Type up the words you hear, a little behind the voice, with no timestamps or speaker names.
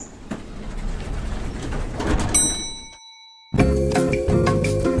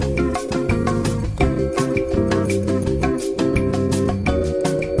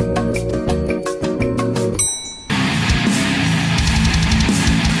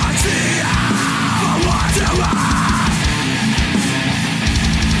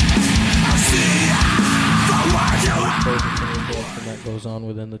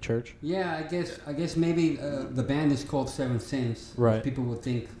the church? Yeah, I guess maybe the band is called Seven Sins. Right. People would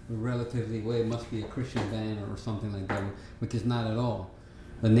think relatively, well, it must be a Christian band or something like that, which is not at all.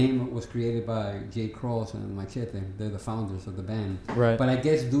 The name was created by Jay Cross and Machete. They're the founders of the band. Right. But I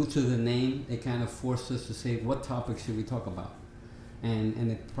guess due to the name, it kind of forced us to say, what topics should we talk about?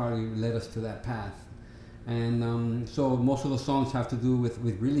 And it probably led us to that path. And so most of the songs have to do with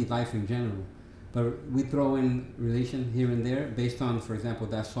really life in general. But we throw in relation here and there based on, for example,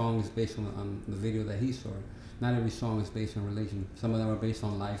 that song is based on the video that he saw. Not every song is based on relation. Some of them are based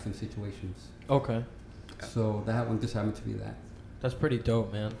on life and situations. Okay. So that one just happened to be that. That's pretty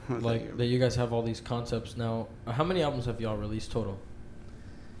dope, man. Like that you guys have all these concepts now. How many albums have y'all released total?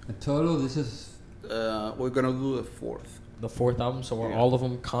 In total, this is... we're going to do the fourth. The fourth album? So are all of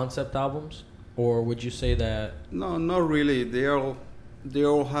them concept albums? Or would you say that... No, not really. They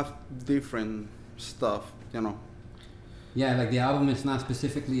all have different stuff, you know. Yeah, like the album is not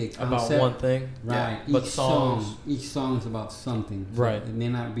specifically a concept. About one thing? Right. Yeah. But songs... Each song is about something. So right. it may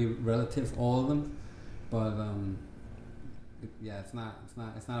not be relative, all of them, but it's not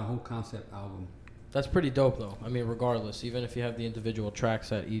a whole concept album. That's pretty dope, though. I mean, regardless, even if you have the individual tracks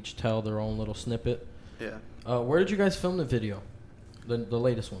that each tell their own little snippet. Yeah. Where did you guys film the video? The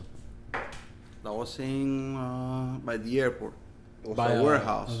latest one? That was in by the airport. It was By a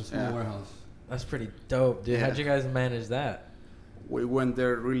warehouse. It was a small warehouse. That's pretty dope, dude. Yeah. How'd you guys manage that? We went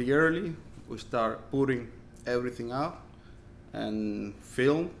there really early. We start putting everything out and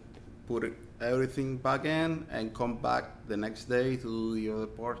film, put everything back in, and come back the next day to do the other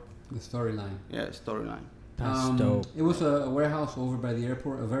part. The storyline. Yeah, storyline. That's dope. It was a warehouse over by the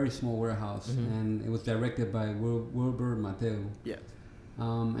airport, a very small warehouse, Mm-hmm. and it was directed by Wilbur Mateo. Yeah.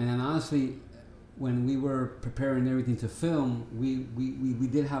 And then honestly, when we were preparing everything to film, we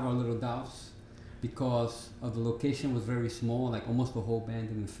did have our little doubts because of the location was very small, like almost the whole band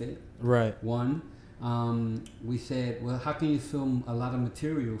didn't fit. Right. One, we said, well, how can you film a lot of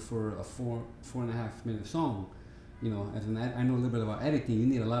material for a 4.5 minute song? You know, I know a little bit about editing. You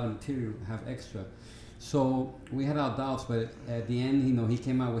need a lot of material to have extra. So we had our doubts, but at the end, you know, he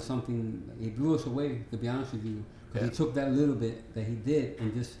came out with something. He blew us away, to be honest with you, because he took that little bit that he did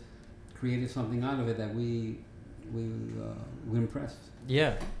and just created something out of it that we were impressed.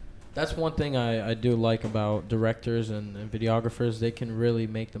 Yeah. That's one thing I do like about directors and videographers. They can really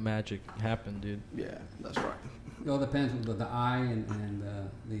make the magic happen, dude. Yeah, that's right. It all depends on the eye and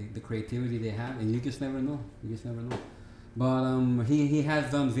the creativity they have, and you just never know. But he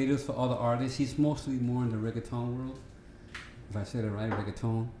has done videos for other artists. He's mostly more in the reggaeton world. If I said it right,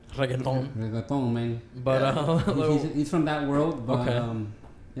 reggaeton. Reggaeton, man. But he's from that world. But okay.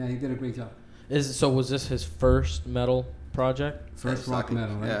 Yeah, he did a great job. Was this his first metal project? First rock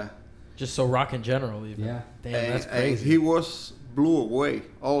metal, right? Yeah. Just so rock in general, even. Yeah. Damn, And that's crazy. he was blew away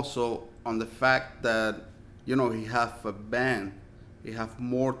also on the fact that, you know, he have a band, he have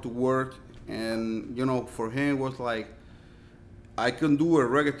more to work, and you know, for him it was like, I can do a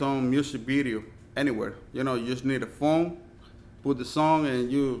reggaeton music video anywhere. You know, you just need a phone, put the song,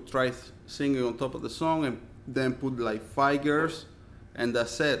 and you try singing on top of the song, and then put like 5 girls, and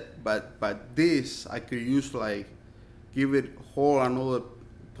that's it. But this I could use like, give it whole another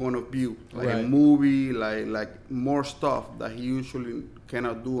point of view, like a movie, like more stuff that he usually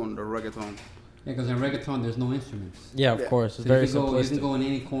cannot do on the reggaeton. Yeah, because in reggaeton there's no instruments. Yeah, of course. It's So very you simplistic. can go in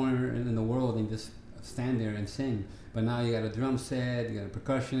any corner in the world and just stand there and sing. But now you got a drum set, you got a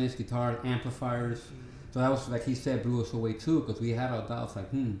percussionist, guitar, amplifiers. So that was, like he said, blew us away too, because we had our doubts like,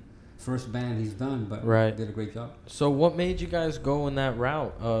 first band he's done, but did a great job. So what made you guys go in that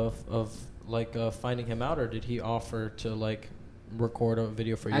route of like finding him out, or did he offer to like record a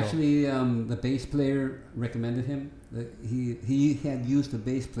video for you? Actually, the bass player recommended him. He had used the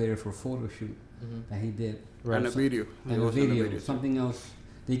bass player for a photo shoot that he did. Right. And a video. And a video. Something else.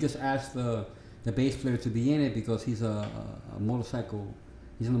 They just asked the bass player to be in it because he's a motorcycle.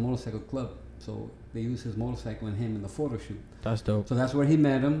 He's in a motorcycle club. So they used his motorcycle and him in the photo shoot. That's dope. So that's where he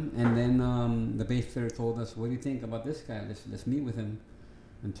met him. And then the bass player told us, what do you think about this guy? Let's meet with him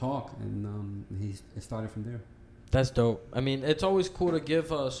and talk. And it started from there. That's dope. I mean, it's always cool to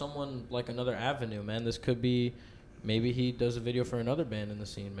give someone like another avenue, man. This could be, maybe he does a video for another band in the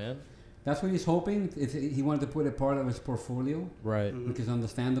scene, man. That's what he's hoping. He wanted to put it part of his portfolio, right? Which is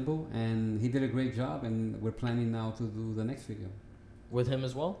understandable, and he did a great job. And we're planning now to do the next video with him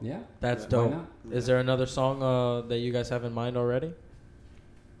as well. Yeah, that's dope. Is there another song that you guys have in mind already?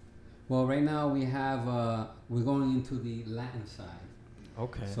 Well, right now we have we're going into the Latin side.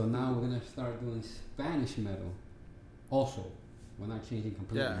 Okay. So now we're gonna start doing Spanish metal, also. We're not changing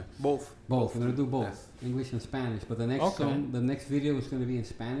completely. Yeah, both. Both. We're gonna do both, English and Spanish. But the next Okay. song, the next video is gonna be in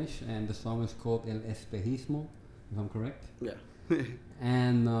Spanish, and the song is called El Espejismo, if I'm correct. Yeah.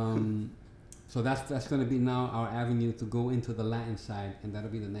 And so that's gonna be now our avenue to go into the Latin side, and that'll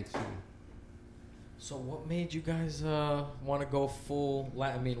be the next song. So what made you guys want to go full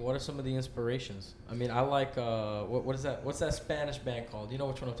Latin? I mean, what are some of the inspirations? I mean, I like what is that? What's that Spanish band called? You know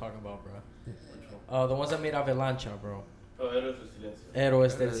which one I'm talking about, bro? The ones that made Avalancha, bro. Oh, Héroes del Silencio.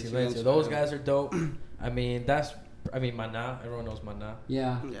 Héroes del Héroes del Silencio. Silencio, Those yeah. guys are dope. I mean, Maná. Everyone knows Maná.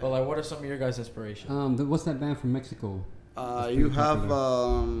 Yeah. Yeah. But like, what are some of your guys' inspirations? What's that band from Mexico? It's You pretty have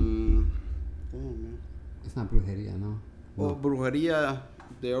popular. man. It's not Brujeria, no. Well, Brujeria,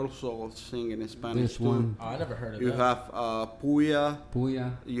 they also sing in Spanish There's too. one, Oh, I never heard of You that. have Puya,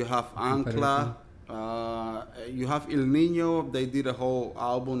 Puya. you have Confederación. Ancla, you have El Niño. They did a whole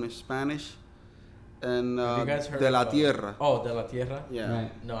album in Spanish, and Have you guys heard De La of, Tierra. Oh, De La Tierra. Yeah,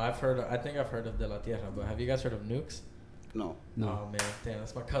 Right. No, I think I've heard of De La Tierra, but have you guys heard of Nukes? no. No. Oh man, damn,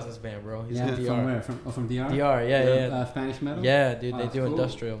 that's my cousin's band, bro. He's Yeah, from DR. from where? From DR? DR, yeah. Spanish metal? Yeah, dude, Oh, they that's do cool.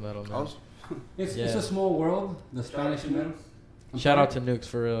 industrial metal, man. Also, It's Yeah. a small world, the Spanish metal. I'm Shout out sorry? to Nukes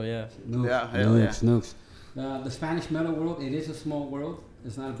for real, yeah. Nukes. Yeah, hell yeah. Nukes. The Spanish metal world, it is a small world.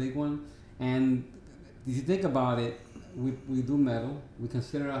 It's not a big one. And if you think about it, we do metal. We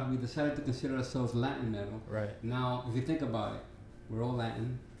decided to consider ourselves Latin metal. Right, Now, if you think about it, we're all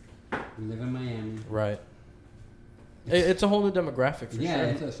Latin. We live in Miami. right. It's a whole new demographic for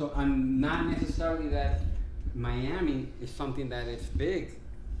Yeah, sure. so I'm not necessarily that Miami is something that it's big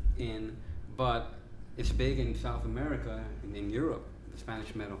in, but it's big in South America and in Europe, the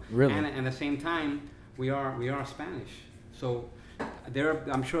Spanish metal. Really? And at the same time, we are Spanish. So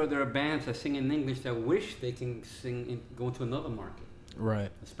I'm sure there are bands that sing in English that wish they can go into another market, Right.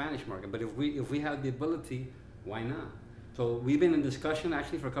 the Spanish market. But if we have the ability, why not? So we've been in discussion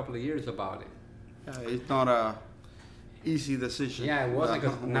actually for a couple of years about it. yeah, it's not a easy decision. Yeah, it wasn't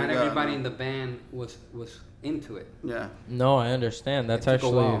because We not got- everybody in the band was into it. Yeah, No, I understand. That's It took a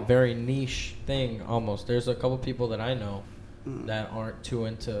actually a while. very niche thing almost. There's a couple people that I know Mm. that aren't too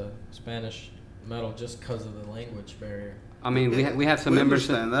into Spanish metal just because of the language barrier. I mean, we had some We members.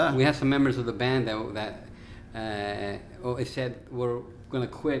 understand that. We had some members of the band that it said we're gonna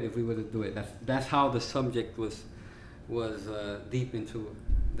quit if we were to do it. That's how the subject was deep into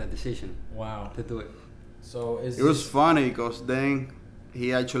that decision Wow. to do it. So is it was funny because then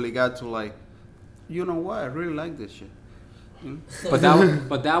he actually got to like, you know what? I really like this shit. But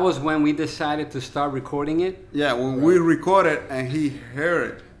that was when we decided to start recording it. Yeah, when we recorded and he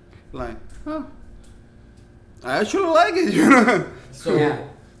heard it, like, huh? I actually like it, you know. So,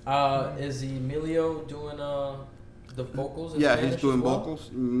 Yeah. is Emilio doing the vocals? In Yeah, Spanish he's doing as well? vocals.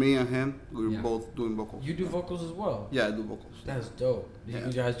 Me and him, we're Yeah. both doing vocals. You do vocals as well. Yeah, I do vocals. That's dope. Do Yeah.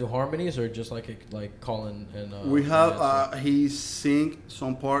 you guys do harmonies or just like calling and? We have answer? he sing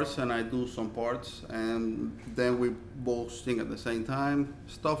some parts and I do some parts, and then we both sing at the same time,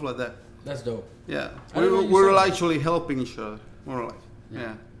 stuff like that. That's dope. Yeah, I didn't know you we're sang. actually helping each other, more or less.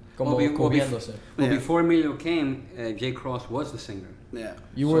 Yeah, Como Well, cubriéndose. Well, Yeah. before Emilio came, Jay Cross was the singer. yeah.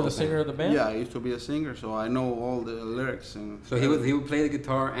 You were So- the singer of the band. Yeah, I used to be a singer, so I know all the lyrics and. So he would play the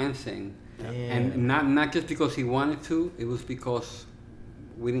guitar and sing, Damn. and not just because he wanted to. It was because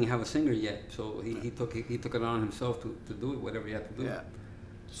we didn't have a singer yet. So he took it on himself to do it, whatever he had to do. Yeah,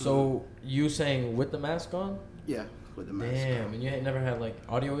 So you sang with the mask on? yeah, with the mask. Damn, and you ain't never had like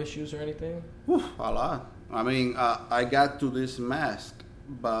audio issues or anything? Whew, a lot. I mean, I got to this mask,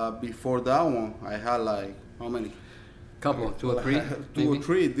 but before that one, I had like how many? Couple, two or three, Two or maybe?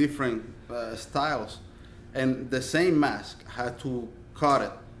 three different styles, and the same mask. I had to cut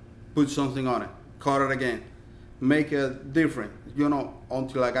it, put something on it, cut it again, make it different. You know,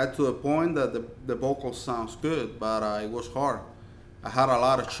 until I got to a point that the vocal sounds good, but it was hard. I had a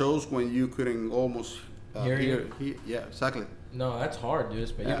lot of shows when you couldn't almost Hear hear. Yeah, exactly. No, that's hard,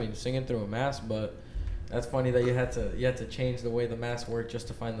 dude. But Yeah. I mean, singing through a mask, but that's funny that you had to change the way the mask worked just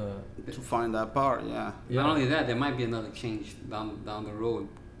to find the. To find that part, yeah. Not only that, there might be another change down the road.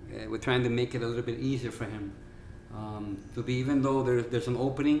 We're trying to make it a little bit easier for him to be, even though there's an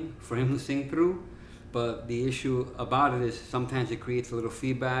opening for him to sing through, but the issue about it is sometimes it creates a little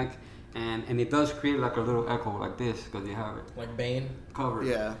feedback, and it does create like a little echo like this because you have it Like Bane. covered.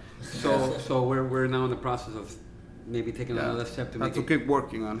 Yeah. So we're now in the process of maybe taking Yeah. another step to I make have to it. keep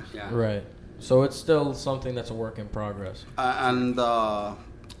working on it. Yeah. Right. So it's still something that's a work in progress. And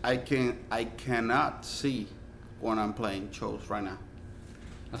I cannot see when I'm playing shows right now.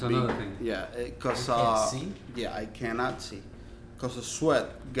 That's another thing. Yeah, because You can't see? yeah, I cannot see, because the sweat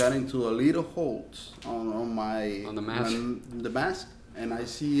got into a little holes on my On the mask? the mask, and I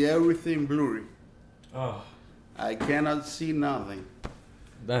see everything blurry. Oh, I cannot see nothing.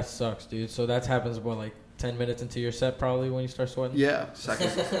 that sucks, dude. So that happens what, like 10 minutes into your set, probably, when you start sweating. Yeah,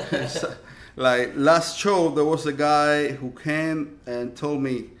 exactly. Like last show, there was a guy who came and told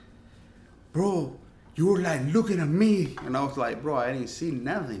me, "Bro, you were like looking at me," and I was like, "Bro, I didn't see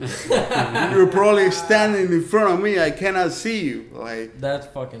nothing. You're probably standing in front of me. I cannot see you." Like That's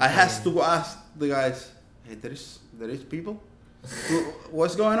fucking. I had funny. to ask the guys, "Hey, there is people.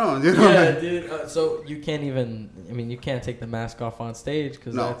 What's going on?" You know? Yeah, dude. So you can't even. I mean, you can't take the mask off on stage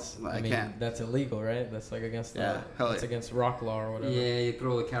because No, that's. I mean, can't. that's illegal, right? That's like against. Yeah, hell That's yeah. against rock law or whatever. Yeah, you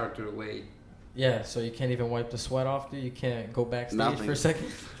throw the character away. Yeah. So you can't even wipe the sweat off, dude. You can't go backstage Nothing. for a second.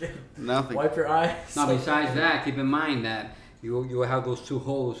 Nothing. Wipe your eyes. Now, besides that, keep in mind that you have those two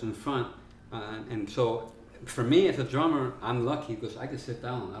holes in front, and so for me as a drummer, I'm lucky because I can sit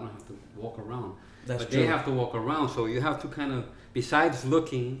down. I don't have to walk around. That's But true. they have to walk around, so you have to kind of, besides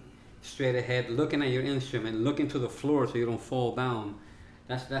looking straight ahead, looking at your instrument, looking to the floor so you don't fall down.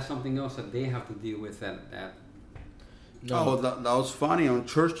 That's something else that they have to deal with. That No. Oh, that was funny on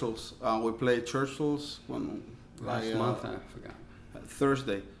Churchill's. We played Churchill's when last month I forgot.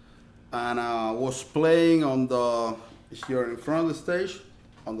 Thursday, and I was playing on the here in front of the stage,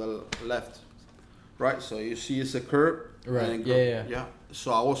 on the left, right. So you see it's a curve. Right, and it yeah. yeah.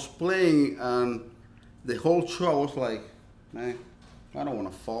 So I was playing, and the whole show I was like, man, I don't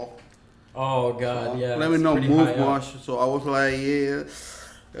want to fall. Oh god, yeah. Let me it's not pretty move high up. much. So I was like, yeah.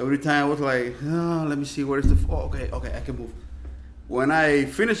 Every time I was like, oh, let me see where is the. Oh, okay, I can move. When I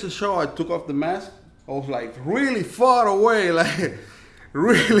finished the show, I took off the mask. I was like really far away, like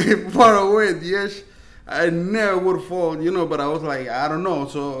really far away at the edge. I never would fall, but I was like, I don't know,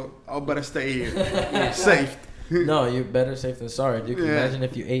 so I better stay here, safe. No, you better safe than sorry, dude. Can you Yeah. imagine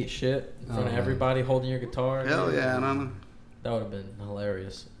if you ate shit in front of Oh, everybody holding your guitar? Hell dude? yeah, no. That would have been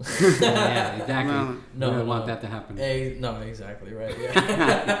hilarious. Yeah, exactly. No. We No, don't want no. that to happen. No, exactly right.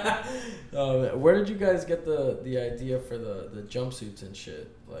 Yeah. Where did you guys get the idea for the jumpsuits and shit?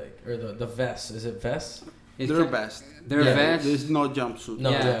 Like, or the vests? Is it vests? It's They're ju- best. They're Yeah, vests. There's no jumpsuit. No.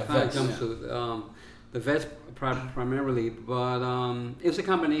 yeah, yeah, it's not a vest. jumpsuit. The vest primarily, but it's a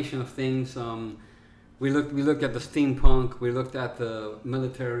combination of things. We looked at the steampunk. We looked at the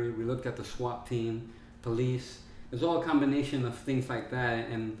military. We looked at the SWAT team, police. It's all a combination of things like that,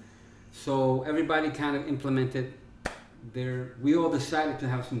 and so everybody kind of implemented we all decided to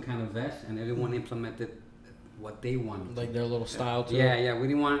have some kind of vest, and everyone implemented what they wanted. Like their little style to Yeah, it? yeah. We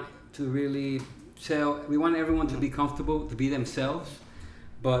didn't want to really sell. We want everyone to be comfortable, to be themselves,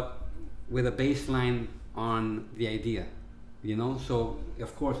 but with a baseline on the idea, So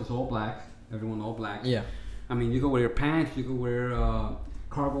of course it's all black. Everyone all black. Yeah. I mean, you could wear pants. You could wear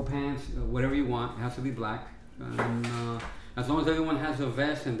cargo pants. Whatever you want. It has to be black. And as long as everyone has a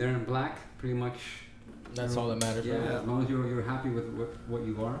vest and they're in black, pretty much. That's all that matters. Yeah. Right? As long as you're happy with what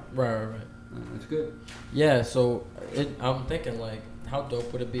you are, Right. it's good. Yeah, so I'm thinking like, how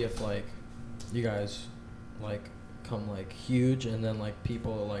dope would it be if like, you guys, like, come like huge and then like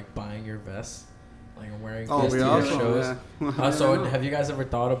people are like buying your vests, like and wearing Oh, vests we to your awesome. shows. Yeah. So have you guys ever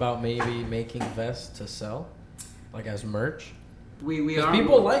thought about maybe making vests to sell, like as merch? We Because are.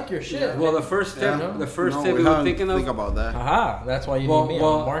 people like your shit. Well, the first step, Yeah. the first No, step we were haven't thinking think of. about that. Aha, that's why you Well- need me.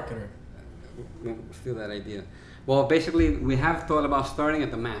 well- I'm a marketer. Steal that idea. Well, basically, we have thought about starting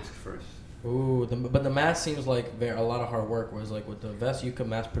at the mask first. Ooh, but the mask seems like a lot of hard work. Whereas like with the vest, you can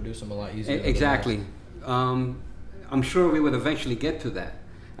mass produce them a lot easier. than the Exactly. I'm sure we would eventually get to that.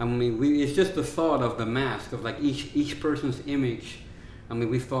 I mean, it's just the thought of the mask, of like each person's image. I mean,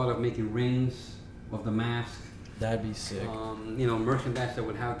 we thought of making rings of the mask. mask. That'd be sick. Merchandise that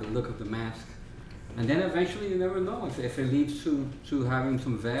would have the look of the mask. And then eventually, you never know if it leads to having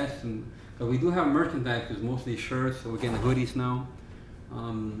some vests. And cause we do have merchandise, it's mostly shirts. So we're getting hoodies now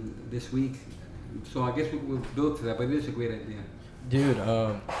this week. So I guess we'll build to that, but it is a great idea. Dude,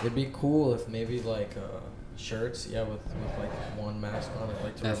 it'd be cool if maybe like shirts, with like one mask on it,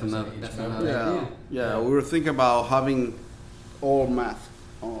 like to That's represent another- each that's member. another- Yeah, Yeah. yeah. We were thinking about having all math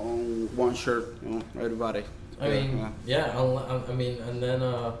on one shirt, everybody. I mean, I mean, and then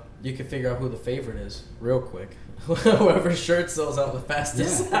you can figure out who the favorite is real quick. Whoever shirt sells out the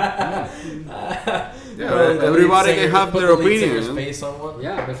fastest. Yeah, everybody can have their opinion. His face on one.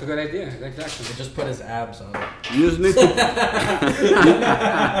 Yeah, that's a good idea. Exactly. And just put his abs on it. You just need to.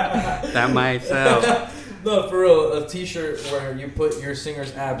 That might sell. No, for real, a T-shirt where you put your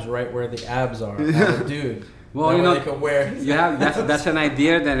singer's abs right where the abs are. Dude, Well, That you way know, they could wear. you have that's an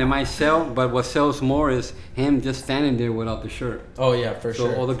idea that it might sell, but what sells more is him just standing there without the shirt. Oh yeah, for So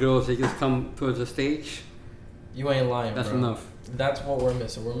sure. all the girls, they just come towards the stage. You ain't lying, That's bro. enough. That's what we're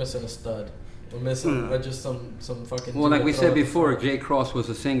missing. We're missing a stud. We're missing just some fucking. Well, dude like to we throw said at the before, front. Jay Cross was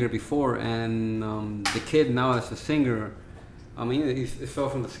a singer before, and the kid now is a singer. I mean, it fell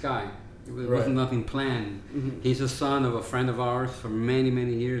from the sky. It Right. wasn't nothing planned. He's the son of a friend of ours for many,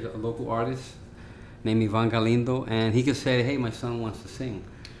 many years, a local artist named Ivan Galindo, and he could say, "Hey, my son wants to sing."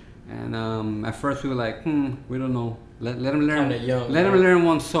 And at first we were like, we don't know. Let him learn. Kinda young, let him right? learn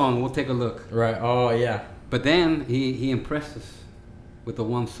one song. We'll take a look. Right. Oh yeah. But then he impressed us with the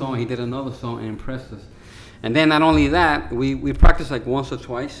one song. He did another song and impressed us. And then not only that, we practiced like once or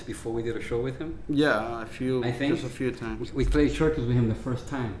twice before we did a show with him. Yeah, I think just a few times. We played churches with him the first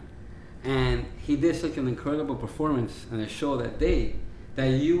time. And he did such an incredible performance on the show that day that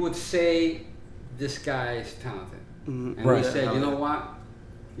you would say, this guy is talented. Mhm. And Right. we said, you know what?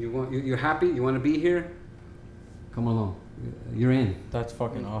 You're happy? You want to be here? Come along. You're in. That's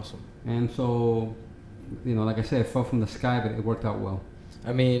fucking awesome. And so, you know, like I said, it fell from the sky, but it worked out well.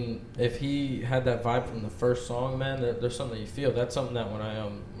 I mean, if he had that vibe from the first song, man, there's something you feel. That's something that when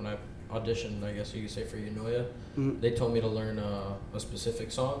I auditioned, I guess you could say for Unoya, Mhm. they told me to learn a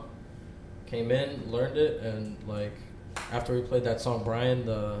specific song. Came in, learned it, and like after we played that song, Brian,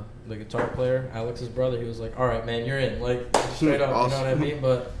 the guitar player, Alex's brother, he was like, "All right, man, you're in." Like straight up, you know what I Awesome. mean?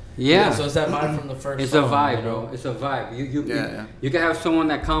 But Yeah. so it's that vibe from the first. It's song, a vibe, you know? bro. It's a vibe. Yeah. You can have someone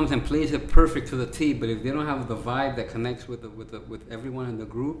that comes and plays it perfect to the T, but if they don't have the vibe that connects with everyone in the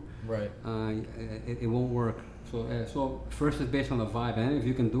group, Right. it won't work. So first is based on the vibe, and if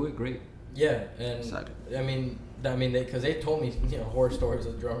you can do it, great. Yeah, and Exactly. I mean, because they told me, you know, horror stories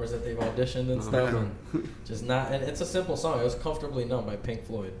of drummers that they've auditioned and stuff, Yeah. and just not. And it's a simple song. It was "Comfortably Numb" by Pink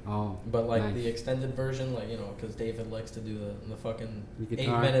Floyd. Oh, But like nice. the extended version, like, you know, because David likes to do the fucking The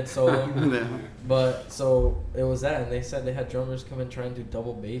guitar. 8-minute solo. Yeah. But so it was that, and they said they had drummers come and try and do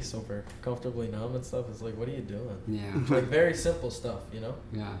double bass over "Comfortably Numb" and stuff. It's like, what are you doing? Yeah, Like very simple stuff, you know.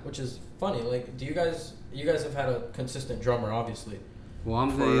 yeah. Which is funny. Like, do you guys have had a consistent drummer, obviously. Well,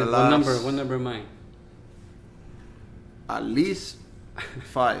 I'm For the the what number am I? At least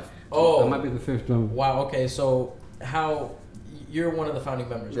 5. Oh, I might be the fifth drummer. wow. Okay, so how you're one of the founding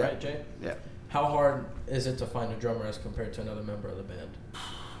members, Yeah. right, Jay? Yeah. How hard is it to find a drummer as compared to another member of the band?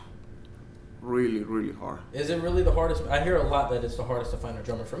 Really, really hard. Is it really the hardest? I hear a lot that it's the hardest to find a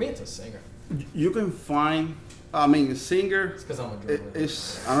drummer. For me, it's a singer. You can find, I mean, a singer It's because I'm a drummer.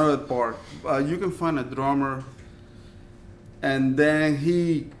 is another part. You can find a drummer, and then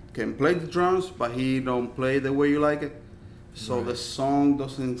he can play the drums, but he don't play the way you like it. So Right. the song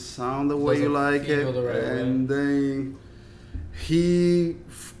doesn't sound the way you Doesn't like feel it, the right and then he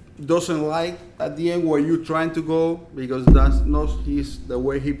doesn't like at the end where you're trying to go because that's not the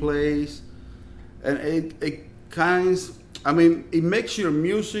way he plays, and it I mean, it makes your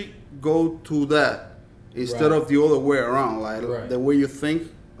music go to that instead Right. of the other way around, like Right. the way you think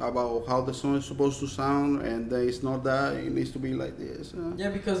about how the song is supposed to sound, and then it's not that. It needs to be like this. Yeah,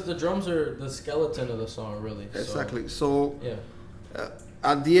 because the drums are the skeleton of the song, really. so- Exactly. So yeah.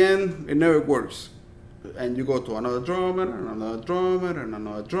 at the end, it never works. And you go to another drummer and another drummer and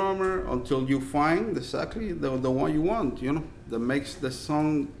another drummer until you find exactly the one you want, you know, that makes the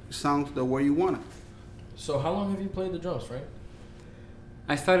song sound the way you want it. So how long have you played the drums, Frank?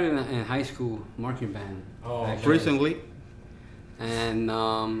 I started in high school marching band. Oh, actually. Recently, And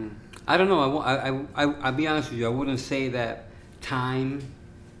I don't know. I'll be honest with you. I wouldn't say that time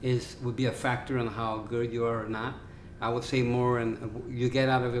would be a factor in how good you are or not. I would say more, and you get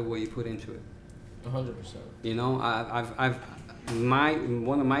out of it what you put into it. 100%. You know,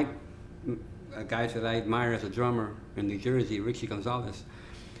 one of my guys that I admire as a drummer in New Jersey, Richie Gonzalez.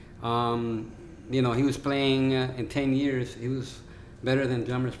 You know, he was playing in 10 years. He was better than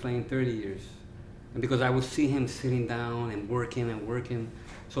drummers playing 30 years. And because I would see him sitting down and working.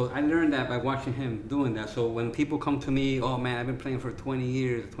 So I learned that by watching him doing that. So when people come to me, oh man, I've been playing for 20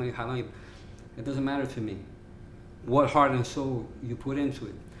 years, how long? It doesn't matter to me. What heart and soul you put into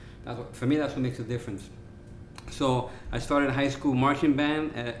it. For me, that's what makes a difference. So I started high school marching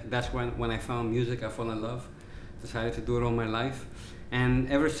band. That's when I found music. I fell in love. Decided to do it all my life. And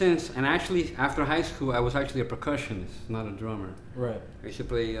ever since, and actually after high school, I was actually a percussionist, not a drummer. Right. I used to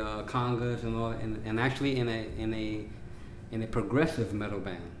play congas and all, and actually in a progressive metal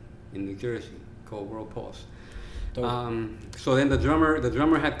band in New Jersey called World Pulse. Dope. So then the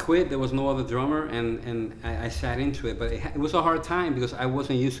drummer had quit. There was no other drummer, and I sat into it. But it was a hard time because I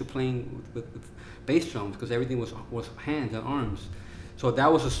wasn't used to playing with bass drums because everything was hands and arms. So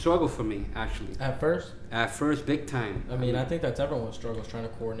that was a struggle for me, actually. At first, Big time. I mean, I think that's everyone's struggles trying to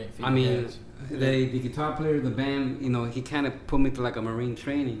coordinate feet I and mean, hands. the guitar player, the band, you know, he kind of put me to like a Marine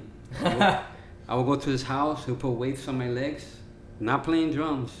training. I would go to his house, he'll put weights on my legs, not playing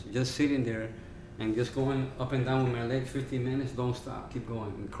drums, just sitting there and just going up and down with my legs 15 minutes, don't stop, keep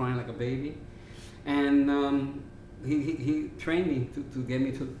going, and crying like a baby. And he trained me to get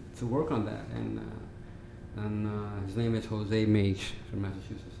me to work on that. And his name is Jose Mage from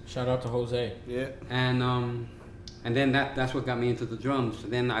Massachusetts. Shout out to Jose. Yeah. And then that's what got me into the drums.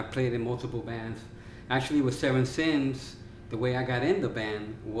 Then I played in multiple bands. Actually, with Seven Sins, the way I got in the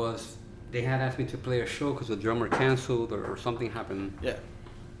band was they had asked me to play a show because the drummer canceled or something happened. Yeah.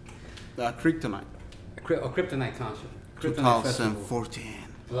 Kryptonite. A Kryptonite concert. Kryptonite Festival. 2014.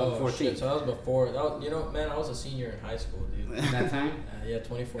 Oh 14. shit! So that was before. That was, you know, man, I was a senior in high school, dude. That time? Yeah,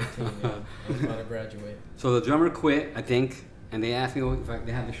 2014. Yeah, I was about to graduate. So the drummer quit, I think, and they asked me if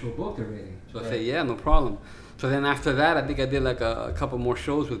they had the show booked already. So I Right. said, yeah, no problem. So then after that, I think I did like a couple more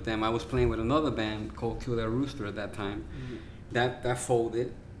shows with them. I was playing with another band called Kill That Rooster at that time. That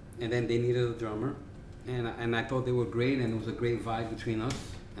folded, and then they needed a drummer, and I thought they were great, and it was a great vibe between us.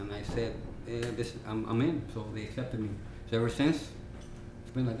 And I said, yeah, I'm in. So they accepted me. So ever since,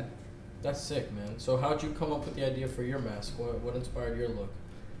 it's been like that. That's sick, man. So how'd you come up with the idea for your mask? What inspired your look?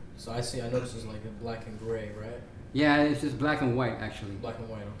 So I noticed it's like a black and gray, right? Yeah, it's just black and white actually. Black and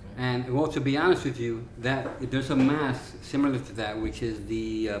white, okay. And well, to be honest with you, that there's a mask similar to that, which is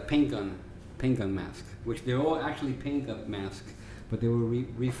the paint gun mask, which they're all actually paint gun masks, but they were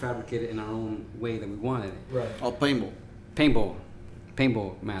refabricated in our own way that we wanted it. Right. Oh, paintball.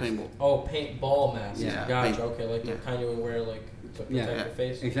 Paintball mask. Paintball. Oh, paintball mask. Yeah. Gotcha. Paint. Okay, like the Yeah. kind you would wear like to protect your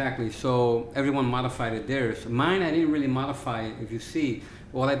face. Exactly. So everyone modified it theirs. Mine, I didn't really modify it. If you see,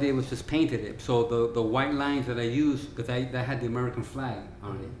 all I did was just painted it. So the white lines that I used, because that had the American flag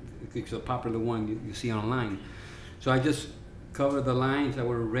on it. It's a popular one you see online. So I just covered the lines that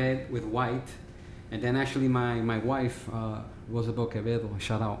were red with white. And then actually my wife, Rosabel Quevedo,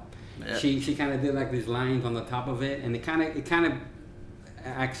 shout out. Yeah. She kind of did like these lines on the top of it, and it kind of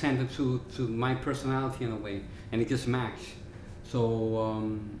accented to my personality in a way, and it just matched. So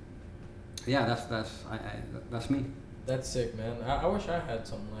yeah, that's me. That's sick, man. I wish I had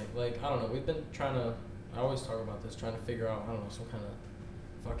something like I don't know. We've been trying to. I always talk about this, trying to figure out I don't know some kind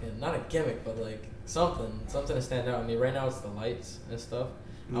of fucking not a gimmick, but like something to stand out. I mean, right now it's the lights and stuff.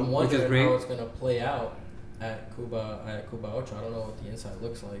 I'm Which is wondering great. how it's gonna play out at Cuba Ocho. I don't know what the inside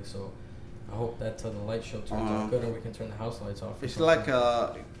looks like, so I hope that the light show turns out good and we can turn the house lights off. or It's something.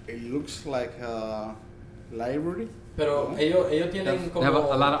 like it looks like a library. Pero ellos tienen They como have a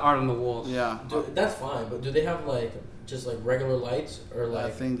lot of art on the walls. Yeah. That's fine, but do they have like just like regular lights or I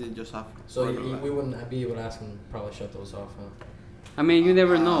like? think they just have. So regular we wouldn't be able to ask them to probably shut those off, huh? I mean, you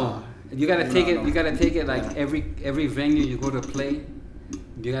never know. You gotta No, take it. no. You gotta take it like Yeah. every venue you go to play.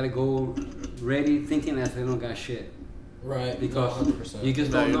 You gotta go ready, thinking that they don't got shit, Right. because 100%. you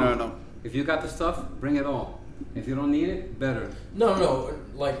just No, don't you know. don't know. If you got the stuff, bring it all. If you don't need it, better. No.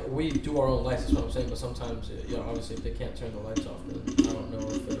 Like we do our own lights. That's what I'm saying. But sometimes, you know, obviously, if they can't turn the lights off, then I don't know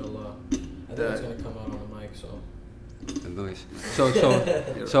if it'll. I think it's gonna come out on the mic. So. The noise.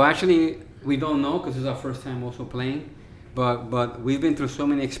 So actually, we don't know because it's our first time also playing. But we've been through so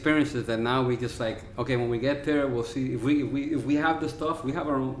many experiences that now we just like, okay, when we get there, we'll see if we have the stuff. We have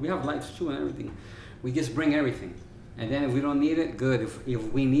our own, we have lights too and everything. We just bring everything, and then if we don't need it, good. If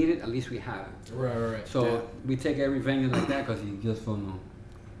we need it, at least we have it. Right. So Yeah. we take every venue like that because you just don't know.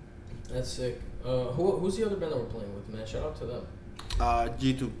 That's sick. Who's the other band that we're playing with, man? Shout out to them.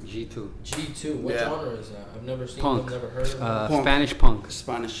 G2. G2. G2. What Yeah. genre is that? I've never seen Punk. them. Never heard of them. Punk. Spanish punk.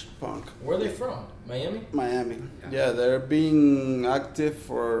 Spanish punk. Where are they from? Miami. Miami. Yeah. Yeah, they're being active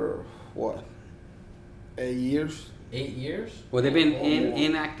for what? 8 years. 8 years. Well, they've been Oh.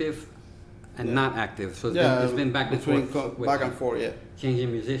 inactive and Yeah. not active. So it's been back and between forth. with back and forth. Yeah.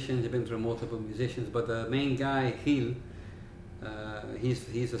 changing musicians. They've been through multiple musicians, but the main guy, Gil,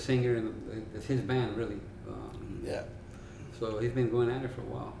 he's a singer, and it's his band really. Yeah. So he's been going at it for a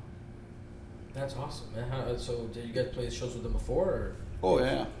while. That's awesome, man. So did you guys play shows with them before? Or? Oh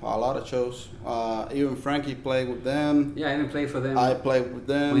yeah, a lot of shows. Even Frankie played with them. Yeah, I didn't play for them. I played with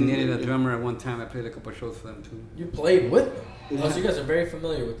them. We needed a drummer at one time. I played a couple of shows for them too. You played with them. Yeah. Oh, so you guys are very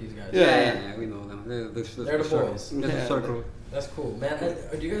familiar with these guys. Yeah. We know them. They're the They're the circle. boys. There's Yeah. a circle. That's cool, man.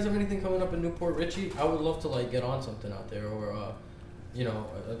 Do you guys have anything coming up in Newport Richie? I would love to like get on something out there, or you know,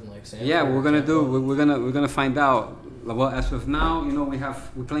 like Sanford. Yeah, we're gonna do. Tampa. We're gonna find out. Well, as of now, you know,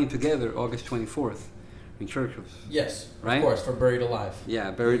 we're playing together August 24th in Churchill's. Yes, Right? of course, for Buried Alive.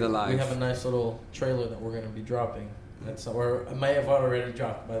 Yeah, Buried Alive. We have a nice little trailer that we're gonna be dropping. That's or it might have already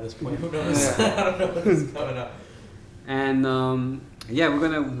dropped by this point. Who knows? I don't know when this is coming out. And yeah,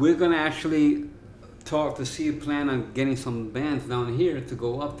 we're gonna actually talk to see a plan on getting some bands down here to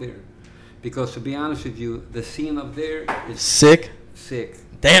go up there, because to be honest with you, the scene up there is Sick.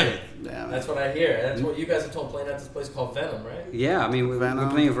 Damn it. Damn. That's what I hear. That's what you guys are told playing at this place called Venom, right? Yeah, I mean we're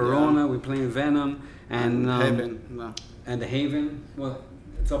playing Verona, we're playing Venom, and Haven. No. and the Haven. Well,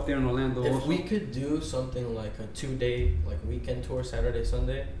 it's up there in Orlando. If also. we could do something like a 2-day like weekend tour, Saturday,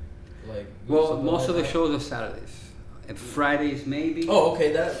 Sunday, like Well, something most like of the that. shows are Saturdays. And Fridays maybe. Oh,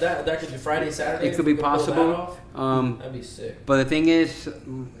 okay. That could do Friday, Saturday. It if could we be pull that possible. off. That'd be sick. But the thing is,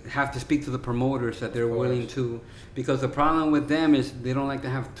 have to speak to the promoters that they're Of course. willing to, because the problem with them is they don't like to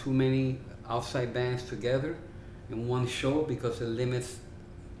have too many outside bands together in one show, because it limits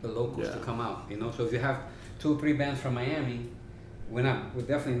the locals to Yeah. come out. You know, so if you have 2 or 3 bands from Miami, we're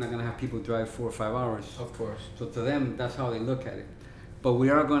definitely not gonna have people drive 4 or 5 hours. Of course. So to them, that's how they look at it. But we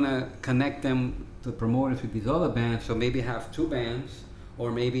are gonna connect them to promoters with these other bands. So maybe have 2 bands, or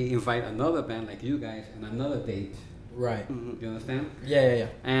maybe invite another band like you guys and another date. Right. You understand? Yeah.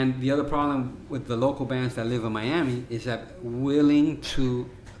 And the other problem with the local bands that live in Miami is that willing to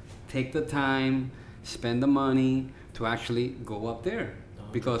take the time, spend the money to actually go up there,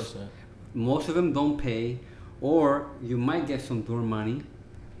 because 100%. most of them don't pay, or you might get some door money.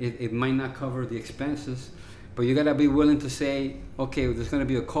 It might not cover the expenses, but you gotta be willing to say, okay, there's gonna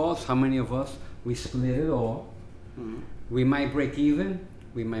be a cost. How many of us? We split it all. We might break even.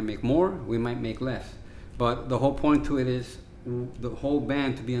 We might make more. We might make less. But the whole point to it is the whole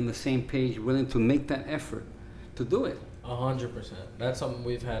band to be on the same page, willing to make that effort to do it. 100%. That's something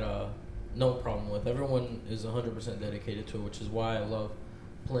we've had no problem with. Everyone is 100% dedicated to it, which is why I love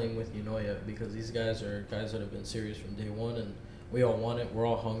playing with Unoya, because these guys are guys that have been serious from day one, and we all want it. We're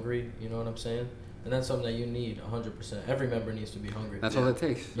all hungry. You know what I'm saying? And that's something that you need 100%. Every member needs to be hungry. That's all it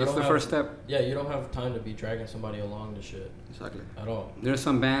takes. You That's don't the have- first step. Yeah, you don't have time to be dragging somebody along to shit Exactly. at all. There's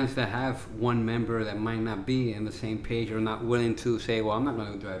some bands that have one member that might not be in the same page, or not willing to say, well, I'm not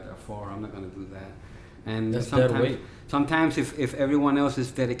going to drive that far. I'm not going to do that. And That's dead weight. sometimes if everyone else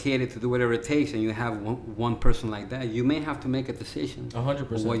is dedicated to do whatever it takes, and you have one person like that, you may have to make a decision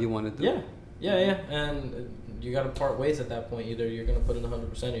 100%. of what you want to do. Yeah. And you got to part ways at that point. Either you're going to put in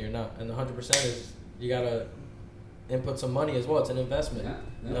 100% or you're not. And the 100% is you got to input some money as well. It's an investment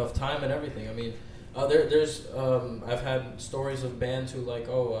Yeah. of time and everything. I mean, there's I've had stories of bands who like,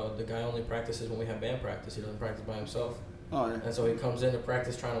 the guy only practices when we have band practice. He doesn't practice by himself. Oh yeah. And so he comes in to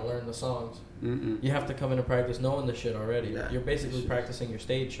practice trying to learn the songs. Mm-mm. You have to come in and practice knowing the shit already. Yeah. You're basically practicing your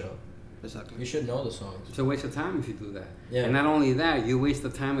stage show. Exactly. You should know the songs. It's a waste of time if you do that. Yeah. And not only that, you waste the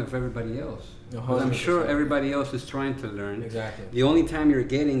time of everybody else. Because I'm sure 100%. everybody else is trying to learn. Exactly. The only time you're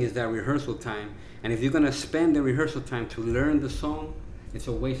getting is that rehearsal time. And if you're going to spend the rehearsal time to learn the song, it's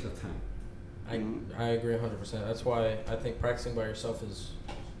a waste of time. I agree 100%. That's why I think practicing by yourself is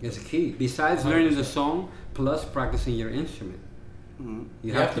It's key. Besides learning the song, plus practicing your instrument.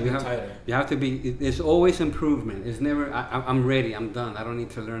 you have to be tighter. You have to be. There's always improvement. It's never. I'm ready. I'm done. I don't need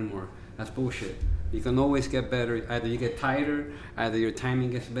to learn more. That's bullshit. You can always get better. Either you get tighter, either your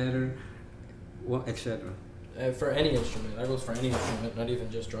timing gets better, well, etc. For any instrument, that goes for any instrument, not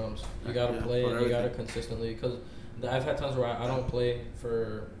even just drums. You gotta play and you gotta consistently. Because I've had times where I don't play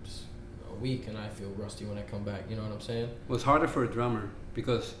for a week and I feel rusty when I come back. You know what I'm saying? Well, it's harder for a drummer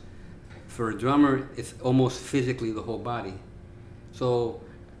because for a drummer, it's almost physically the whole body. So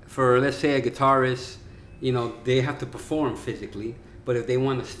for, let's say, a guitarist, they have to perform physically, but if they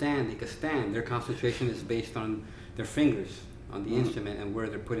want to stand, they can stand. Their concentration is based on their fingers, on the instrument and where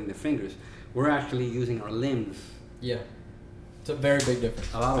they're putting their fingers. We're actually using our limbs. Yeah. It's a very big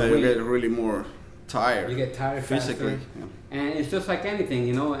difference. A lot of You weight. get really more tired. You get tired physically. faster. And it's just like anything,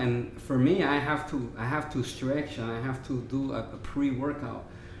 And for me, I have to stretch and I have to do a pre-workout,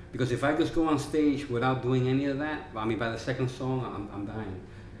 because if I just go on stage without doing any of that, by the second song, I'm dying.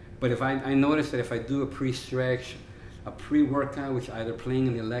 But if I notice that if I do a pre-stretch, a pre-workout, which either playing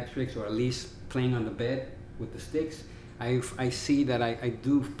in the electrics or at least playing on the bed with the sticks, I see that I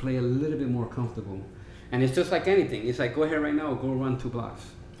do play a little bit more comfortable. And it's just like anything. It's like, go ahead right now, go run 2 blocks.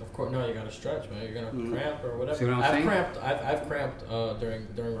 Of course, no, you gotta stretch, man. You're gonna cramp or whatever. See what I'm saying? I've cramped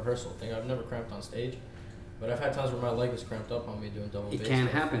during rehearsal thing. I've never cramped on stage, but I've had times where my leg is cramped up on me doing double bass. It can't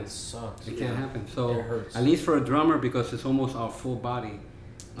stuff. happen. It sucks. It can't happen. So It hurts. at least for a drummer, because it's almost our full body.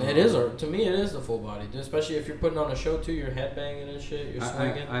 It is, or to me, it is the full body. Especially if you're putting on a show too, you're headbanging and shit. You're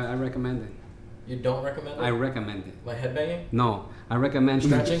swinging. I recommend it. You don't recommend it? I recommend it. Like headbanging? No, I recommend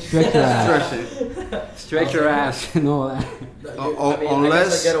Stretching? Stretch your ass. Stretching. Stretch your ass and all that. I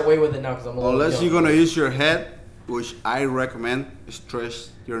guess I get away with it now because I'm a little Unless young. you're gonna use your head which I recommend, stretch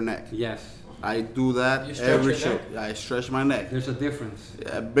your neck. Yes. I do that You stretch every your show. neck? I stretch my neck. There's a difference.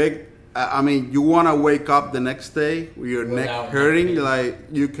 I mean, you want to wake up the next day with your neck Without hurting, neck pain. like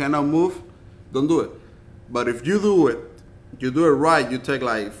you cannot move, don't do it. But if you do it right, you take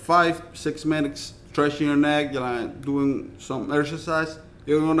like 5-6 minutes stretching your neck, you're like doing some exercise,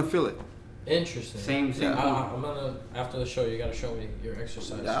 you're gonna feel it. Interesting. Same. Yeah. I'm gonna, after the show, you gotta show me your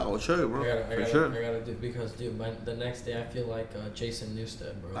exercise. Yeah, I'll show you, bro. For sure. I gotta do, because dude, the next day I feel like Jason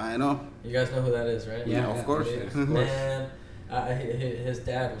Newsted, bro. I know. You guys know who that is, right? Yeah, of course. Dude, Of course. man, his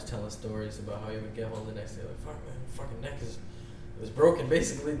dad was telling stories about how he would get home the next day like, fuck man, fucking neck is broken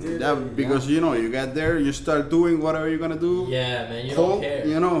basically, dude. Yeah, because you know, you get there, you start doing whatever you're gonna do. Yeah, man, you Cold, don't care.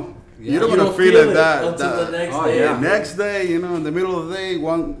 You know, Yeah. you don't You gonna don't feel feel it it that until the next Oh, day. yeah. next day, you know, in the middle of the day,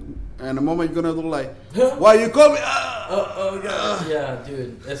 and the moment you're gonna do like, why you call me? Oh god. Yeah,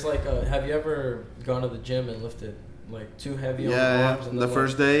 dude. It's like, have you ever gone to the gym and lifted like too heavy on Yeah, the arms? And the then,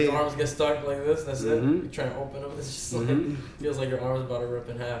 first like, day. the arms get stuck like this. That's it. Mhm. You try to open them. It's just Mhm. like feels like your arm's about to rip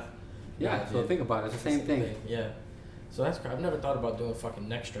in half. Yeah. So dude. think about it. It's the same thing. Yeah. So that's I've never thought about doing fucking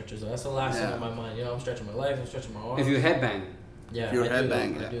neck stretches. That's the last thing Yeah. on my mind. You know, I'm stretching my legs. I'm stretching my arms. If you headbang, yeah, If you're I do,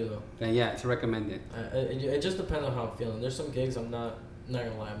 headbang, though. yeah. I do though. then yeah, it's recommended. It just depends on how I'm feeling. There's some gigs I'm not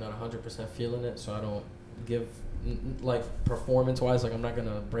gonna lie, I'm not 100% feeling it, so I don't give like performance wise. Like I'm not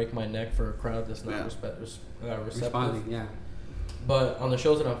gonna break my neck for a crowd that's not Yeah. receptive. Responding. Yeah. But on the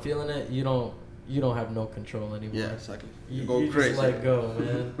shows that I'm feeling it, you don't have no control anymore. Yeah, exactly. You, You go you crazy. just let go,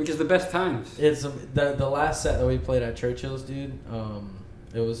 man. Which is the best times. It's the last set that we played at Churchill's, dude.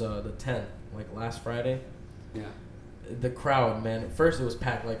 It was the 10th, like last Friday. Yeah. The crowd, man. At first, it was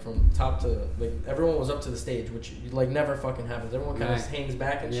packed, like from top to like everyone was up to the stage, which like never fucking happens. Everyone kind of Right. hangs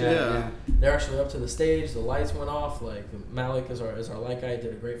back and Yeah. shit. Yeah. They're actually up to the stage. The lights went off. Like Malik is our light guy.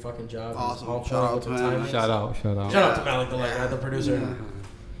 Did a great fucking job. He's Awesome. on Shout point out with to the him. timings. Shout out. Shout out to Malik, the light guy, the producer.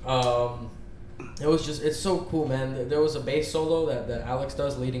 Yeah. It was just, it's so cool, man. There was a bass solo that Alex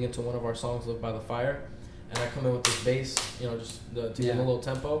does leading into one of our songs, Live by the Fire. And I come in with this bass, you know, just to give Yeah. a little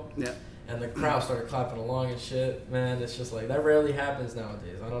tempo. Yeah. And the crowd started clapping along and shit. Man, it's just like, that rarely happens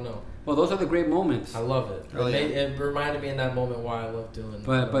nowadays. I don't know. Well, those are the great moments. I love it. Oh, yeah. It reminded me in that moment why I love doing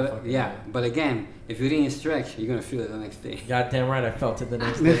But fucking yeah. thing. But again, if you didn't stretch, you're gonna feel it the next day. Goddamn right, I felt it the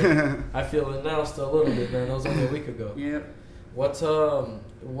next day. I feel it now still a little bit, man. That was only a week ago. Yep.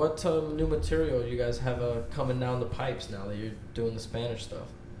 What new material you guys have coming down the pipes now that you're doing the Spanish stuff?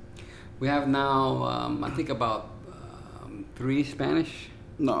 We have now, I think about 3 Spanish,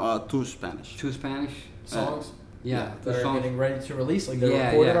 No, 2 Spanish. 2 Spanish. Songs Yeah, that the are songs. getting ready to release, like they're Yeah,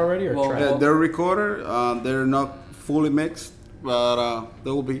 recorded yeah. already or Well, tracked? They're recorded. They're not fully mixed, but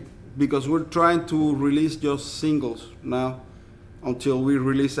they will be, because we're trying to release just singles now until we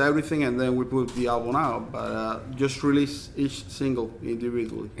release everything and then we put the album out. But just release each single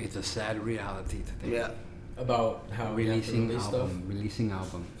individually. It's a sad reality today. Yeah. About how we have to Releasing release releasing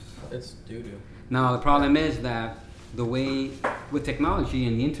albums. stuff. It's doo-doo. Now the problem is that the way with technology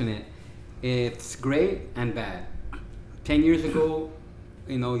and the internet, it's great and bad. 10 years ago,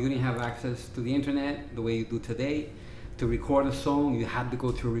 you know, you didn't have access to the internet the way you do today. To record a song, you had to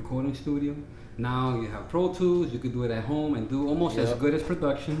go to a recording studio. Now you have Pro Tools, you could do it at home and do almost as Yep. good as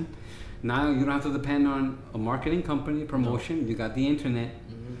production. Now you don't have to depend on a marketing company, promotion, you got the internet,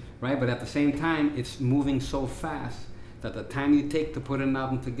 right? But at the same time, it's moving so fast that the time you take to put an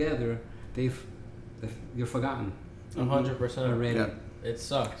album together, you're forgotten 100% already. Yeah. It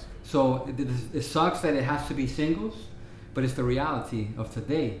sucks. So it sucks that it has to be singles, but it's the reality of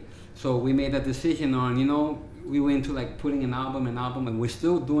today. So we made a decision on, you know, we went into like putting an album, and we're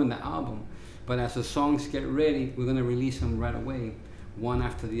still doing the album. But as the songs get ready, we're gonna release them right away, one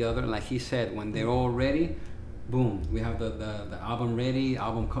after the other. Like he said, when they're all ready, boom, we have the album ready,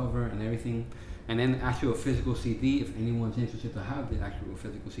 album cover and everything. And then actually a physical CD, if anyone's interested to have the actual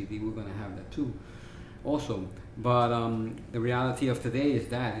physical CD, we're gonna have that too. Also, but the reality of today is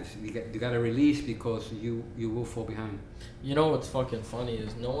that you got to release because you will fall behind. You know what's fucking funny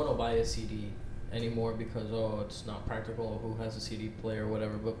is no one will buy a CD anymore because it's not practical, who has a CD player or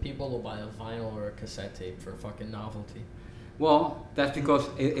whatever, but people will buy a vinyl or a cassette tape for fucking novelty. Well, that's because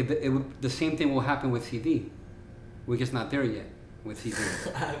the same thing will happen with CD. We're just not there yet with CD.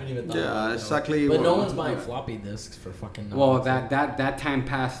 I haven't even thought Yeah, about it. exactly. But no what- one's buying floppy disks for fucking novelty. Well, that time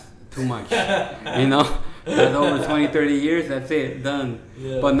passed too much. You know, that's over 20, 30 years. That's it, done.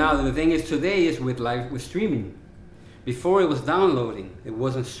 Yeah. But now the thing is today is with streaming. Before it was downloading, it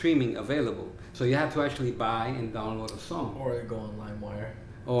wasn't streaming available. So you had to actually buy and download a song. Or go on LimeWire.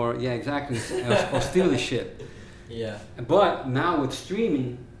 Or yeah, exactly. Or steal the shit. Yeah. But now with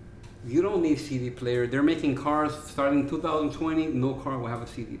streaming, You don't need CD player. They're making cars starting 2020. No car will have a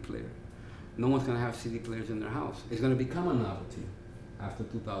CD player. No one's gonna have CD players in their house. It's gonna become a novelty after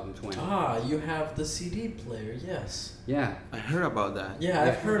 2020. Ah, you have the CD player, yes. Yeah. I heard about that. Yeah,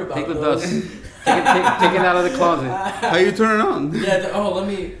 I've heard about Take the those. dust. take it out of the closet. How you turn it on? Yeah, let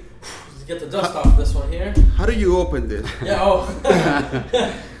me get the dust off this one here. How do you open this? Yeah,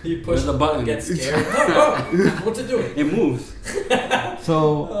 oh. You push There's the a button, button. get scared. Oh, what's it doing? It moves.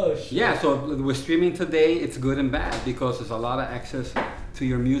 So Oh, shit. yeah, so with streaming today, it's good and bad because there's a lot of access to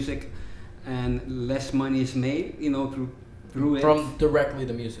your music, and less money is made, through it. From directly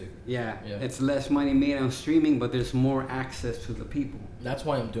the music. Yeah, Yeah. it's less money made on streaming, but there's more access to the people. That's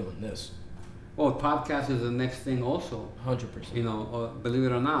why I'm doing this. Well, podcast is the next thing also. 100%. Believe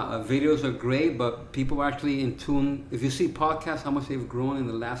it or not, videos are great, but people are actually in tune. If you see podcasts, how much they've grown in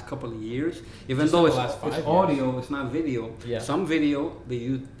the last couple of years, even Just though in the it's last 5 years. audio, it's not video. Yeah. Some video they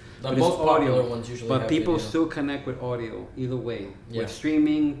use, The but most it's audio. popular ones usually But have people video. still connect with audio either way, Yeah. with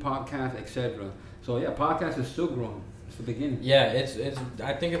streaming, podcast, etc. So yeah, podcast is still growing. It's the beginning. Yeah, it's.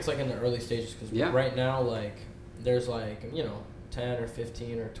 I think it's like in the early stages because Yeah. right now, like, there's like 10 or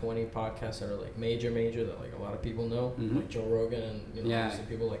 15 or 20 podcasts that are like major that like a lot of people know, Mhm. like Joe Rogan and Yeah. obviously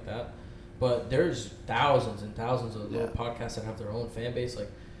people like that. But there's thousands and thousands of little Yeah. podcasts that have their own fan base.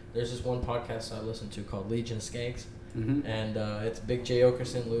 Like, there's this one podcast I listen to called Legion of Skanks, Mm-hmm. and it's Big J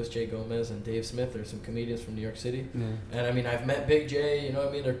Okerson, Louis J Gomez, and Dave Smith. There's some comedians from New York City. Yeah. And I mean, I've met Big J, you know what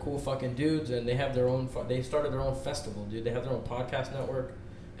I mean? They're cool fucking dudes, and they have their own, they started their own festival, dude. They have their own podcast network,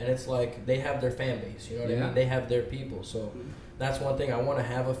 and it's like, they have their fan base, you know what I Yeah. mean? They have their people. So that's one thing. I want to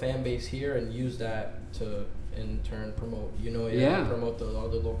have a fan base here and use that to, in turn, promote, Yeah. promote the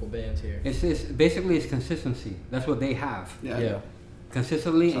other local bands here. It's basically it's consistency. That's what they have. Yeah.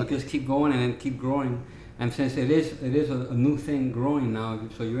 Consistently and Okay. just keep going and then keep growing. And since it is a new thing growing now,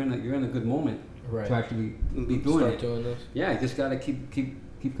 so you're in a good moment Right. to actually be Mhm. doing Start it. doing this. Yeah, you just gotta keep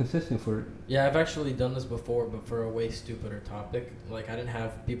consistent for it. Yeah, I've actually done this before, but for a way stupider topic. Like, I didn't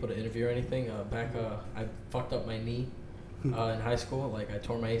have people to interview or anything. I fucked up my knee in high school. Like, I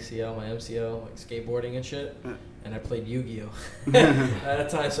tore my ACL, my MCL, like skateboarding and shit. And I played Yu-Gi-Oh! At a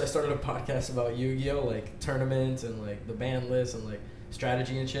time, so I started a podcast about Yu-Gi-Oh! Like tournaments and like the ban list and like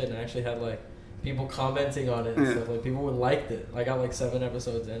strategy and shit. And I actually had like people commenting on it and Yeah. stuff. Like, people liked it. I got like 7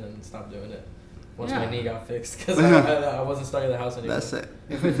 episodes in and stopped doing it once my Yeah. knee got fixed because I wasn't studying the house anymore. That's it.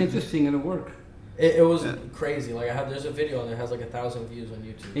 If it's interesting, it'll work. It was Yeah. crazy. Like, there's a video on there that has like 1,000 views on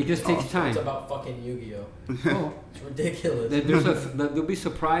YouTube. It just takes time. It's about fucking Yu-Gi-Oh! Oh, It's ridiculous. they'll be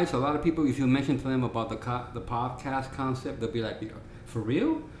surprised. A lot of people, if you mention to them about the podcast concept, they'll be like, "For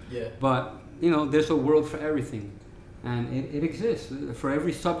real?" Yeah. But there's a world for everything, and it exists. For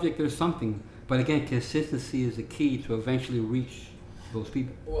every subject, there's something. But again, consistency is the key to eventually reach those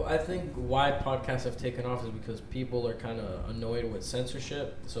people. Well, I think why podcasts have taken off is because people are kind of annoyed with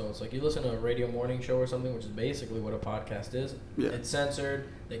censorship. So it's like you listen to a radio morning show or something, which is basically what a podcast is. Yeah. It's censored.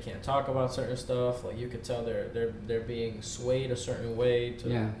 They can't talk about certain stuff. Like, you could tell they're being swayed a certain way to,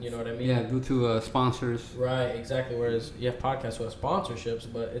 Yeah. you know what I mean? Yeah, due to sponsors. Right, exactly. Whereas you have podcasts who have sponsorships,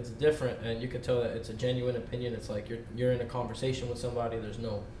 but it's different, and you can tell that it's a genuine opinion. It's like you're in a conversation with somebody. There's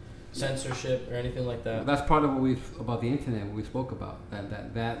no censorship or anything like that. That's part of about the internet. What we spoke about.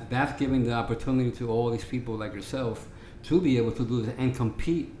 That's giving the opportunity to all these people like yourself to be able to do this and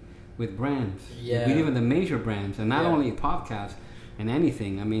compete with brands. Yeah. With even the major brands, and not Yeah. only podcasts and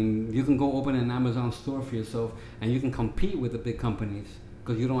anything. I mean, you can go open an Amazon store for yourself, and you can compete with the big companies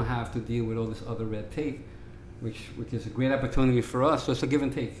because you don't have to deal with all this other red tape, which is a great opportunity for us. So it's a give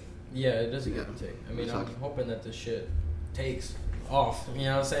and take. Yeah, it does a Yeah. give and take. I mean, Exactly. I'm hoping that this shit takes off. You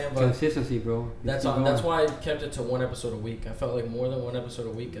know what I'm saying? But Consistency, bro. that's Keep all. That's going. why I kept it to 1 episode a week. I felt like more than 1 episode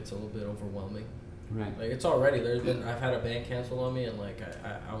a week gets a little bit overwhelming. Right. Like, it's already I've had a band cancel on me, and like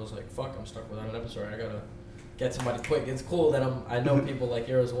I was like, fuck, I'm stuck without an episode. I gotta get somebody quick. It's cool that I know people like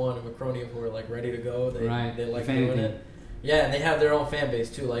Eros One and Macronium who are like ready to go. They Right. they like If doing anything. it. Yeah, and they have their own fan base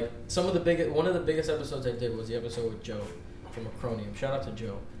too. Like, one of the biggest episodes I did was the episode with Joe from Macronium. Shout out to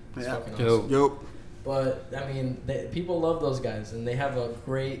Joe. He's Yeah. fucking Joe. awesome. Yo. But I mean, people love those guys, and they have a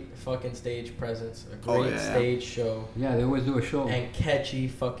great fucking stage presence, a great yeah. stage show, Yeah, they always do a show. and catchy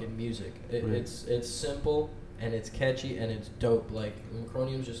fucking music. Right. It's simple and it's catchy and it's dope. Like,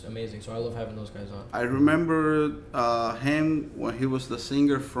 Macronium's just amazing, so I love having those guys on. I remember him when he was the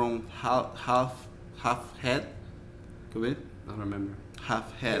singer from Half Head. Could be I don't remember.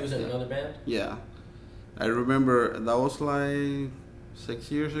 Half Head. He was in another band. Yeah, I remember that was like 6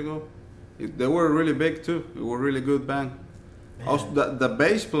 years ago. They were really big too. They were a really good band. Man. Also, the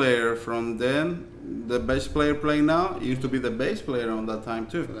bass player from then the bass player playing now used to be the bass player on that time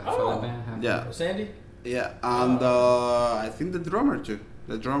too. So that Oh. band happened. Yeah. Sandy? Yeah, and I think the drummer too.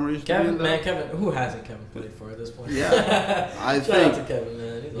 The drummer used to be Kevin, in man, the, Kevin. Who hasn't Kevin played for at this point? Yeah, I Shout out to think. Kevin,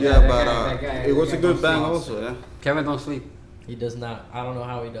 man. He's Yeah, that but guy- it was that a guy good don't band sleep. also. Yeah. Kevin don't sleep. He does not. I don't know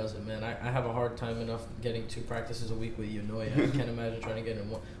how he does it, man. I have a hard time enough getting 2 practices a week with Unoya. I can't imagine trying to get in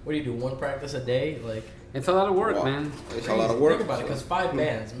one. What do you do? 1 practice a day? Like, It's a lot of work, Wow. man. It's a lot of work. think about it, because 5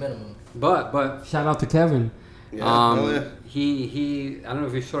 bands minimum. But shout out to Kevin. Yeah, hell yeah. He I don't know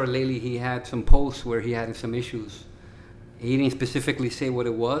if you saw it lately. He had some posts where he had some issues. He didn't specifically say what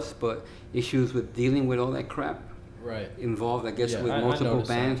it was, but issues with dealing with all that crap Right. involved, I guess, Yeah, with I multiple noticed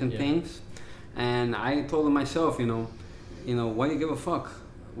that, bands and yeah. things. And I told him myself, you know, why do you give a fuck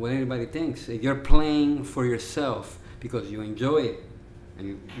what anybody thinks? If you're playing for yourself because you enjoy it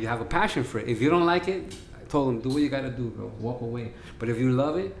and you have a passion for it. If you don't like it, I told him, do what you gotta do, bro. Walk away. But if you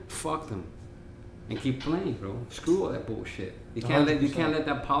love it, fuck them. And keep playing, bro. Screw all that bullshit. You can't let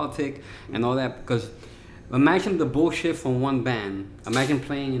that politic and all that, because imagine the bullshit from one band. Imagine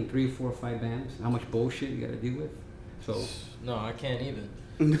playing in 3, 4, 5 bands. How much bullshit you gotta deal with. So No, I can't even.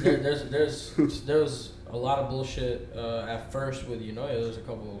 There's a lot of bullshit at first with Unoya. There's a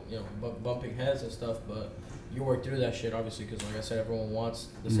couple, bumping heads and stuff, but you work through that shit obviously because, like I said, everyone wants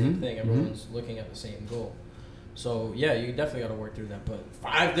the same thing. Everyone's looking at the same goal. So yeah, you definitely got to work through that. But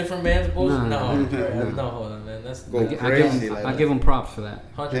 5 different bands of bullshit? No, hold on, man. That's Go I crazy like I that. give him props for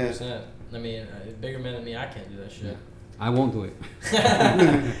that. 100%. I mean, bigger man than me, I can't do that shit. I won't do it.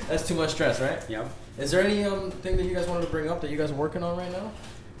 That's too much stress, right? Yep. Is there any thing that you guys wanted to bring up that you guys are working on right now?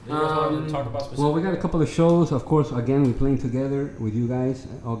 That you guys wanted to talk about specifically? Well, we got a couple of shows. Of course, again, we're playing together with you guys.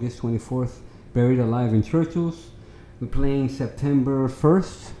 August 24th, Buried Alive in Churchill's. We're playing September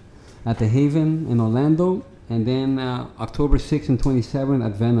 1st at the Haven in Orlando. And then October 6th and 27th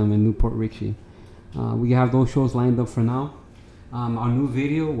at Venom in Newport Richie. We have those shows lined up for now. Our new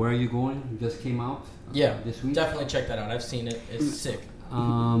video, Where Are You Going, just came out this week. Definitely check that out. I've seen it. It's sick.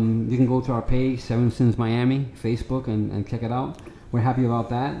 You can go to our page, Seven Sins Miami, Facebook, and check it out. We're happy about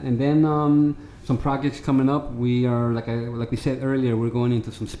that. And then some projects coming up. We are, like we said earlier, we're going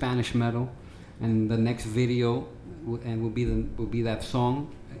into some Spanish metal. And the next video will be that song,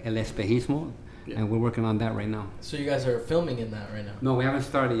 El Espejismo. Yeah. And we're working on that right now. So you guys are filming in that right now? No, we haven't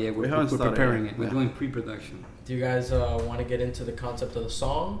started yet. We're preparing it. We're doing pre-production. Do you guys want to get into the concept of the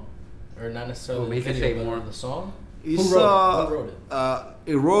song? Or not necessarily the video, but the song? Who wrote it?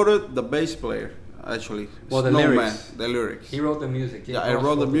 He wrote it, the bass player, actually. Well, the Snowman, lyrics. the lyrics. He wrote the music. Yeah, I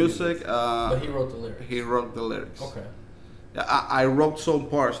wrote the music. But he wrote the lyrics. He wrote the lyrics. Okay. Yeah, I wrote some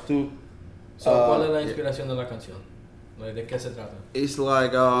parts too. So, ¿cuál es la inspiración de la canción? Like, ¿de qué se trata? It's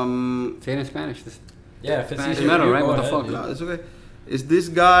like Say it in Spanish. Yeah, if it's Spanish easier, metal, you right? go What the ahead, fuck? dude. No, it's okay. It's this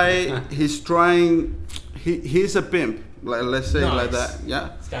guy. He's trying. He's a pimp. Like, let's say it like that.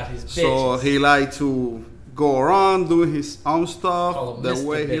 Yeah. He's got his bitches. So he like to go around doing his own Call stuff them the Mr.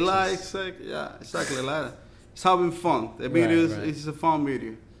 way he Bitches. likes it. Yeah, exactly like that. He's having fun. The video is a fun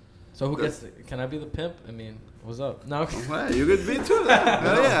video. So who gets? Can I be the pimp? I mean, what's up? No. Well, you could be too. Hell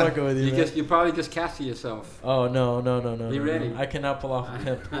yeah. Fucking with you, man. You probably just casted yourself. Oh no! Be ready. I cannot pull off a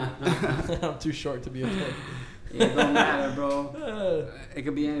pimp. I'm too short to be a pimp. It don't matter, bro. It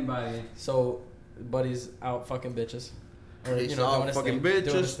could be anybody. So, buddy's out fucking bitches. Or, He's doing out his fucking thing, doing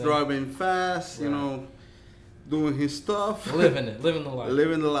his bitches, thing. driving fast, Right. doing his stuff. living the life.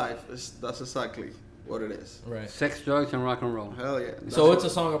 Living the life. That's exactly what it is. Right. Sex, drugs, and rock and roll. Hell yeah. So it's a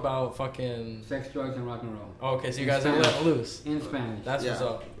song about fucking. Sex, drugs, and rock and roll. Oh, okay, so you In guys are Spanish. letting loose. In Spanish. That's what's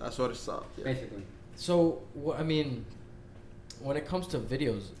up. That's what it's up. Yeah. Basically. So, I mean, when it comes to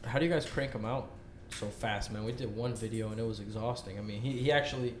videos, how do you guys crank them out so fast, man? We did one video and it was exhausting. I mean,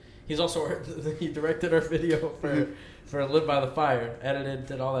 he's also he directed our video for Live by the Fire, edited,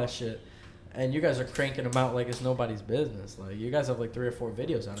 did all that shit, and you guys are cranking them out like it's nobody's business. Like you guys have like 3 or 4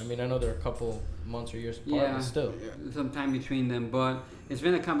 videos out. I mean, I know they're a couple months or years apart, but still. Some time between them, but it's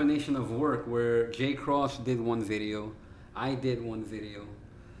been a combination of work where Jay Cross did one video, I did one video.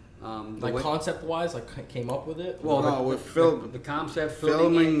 Like concept wise, like came up with it. Well, no, we filmed the concept,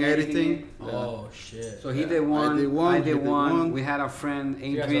 filming, editing. editing. Oh shit! So he did one. I did he did one. We had our friend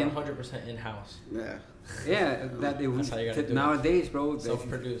You guys Adrian. are 100% in house, Yeah. Yeah, That's how you gotta do it. nowadays, bro.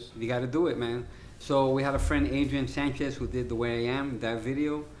 self-produced. You got to do it, man. So we had a friend Adrian Sanchez who did The Way I Am, that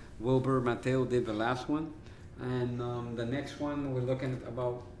video. Wilbur Mateo did the last one, and the next one we're looking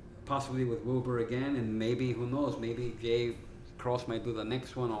about possibly with Wilbur again, and maybe who knows, maybe Jay Cross might do the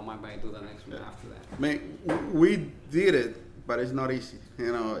next one, or might do the next one after that. Man, we did it, but it's not easy.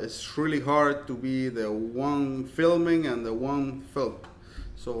 It's really hard to be the one filming and the one film.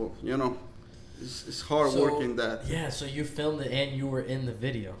 So, it's hard working that. Yeah, so you filmed it and you were in the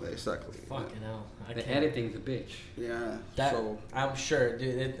video. Exactly. Fucking hell. The editing's a bitch. Yeah. That, so I'm sure,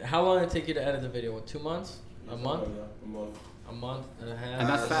 dude. How long did it take you to edit the video? What, 2 months? A month? A month. A month and a half? And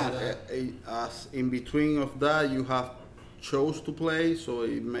that's fast. as in between of that, you have shows to play, so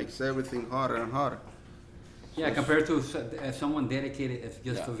it makes everything harder and harder. Yeah, compared to someone dedicated as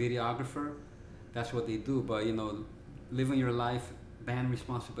just Yeah. a videographer, that's what they do. But you know, living your life, band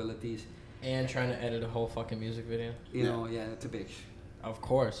responsibilities, And trying to edit a whole fucking music video? you know, yeah, it's a bitch. Of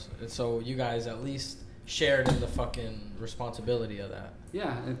course. And so you guys at least shared in the fucking responsibility of that.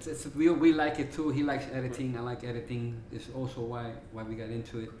 Yeah, it's we like it too. He likes editing. I like editing. It's also why we got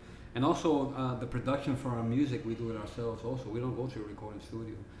into it. And also the production for our music, we do it ourselves. Also, we don't go to a recording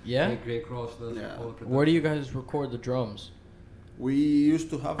studio. Yeah? Grey Cross does Yeah. all the production. Where do you guys record the drums? We used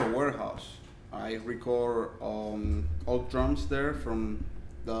to have a warehouse. I record all drums there from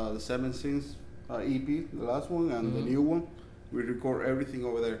the 17th EP, the last one, and the new one. We record everything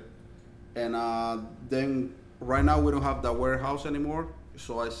over there. And then right now we don't have that warehouse anymore,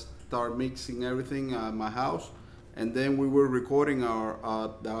 so I start mixing everything at my house. And then we were recording our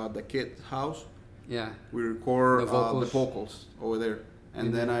the kid house. Yeah. We record The the vocals over there. And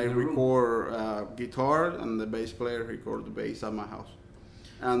In then the- I in the room. record guitar, and the bass player record the bass at my house.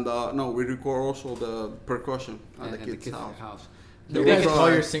 And no, we record also the percussion at the kid's house. You They guys also call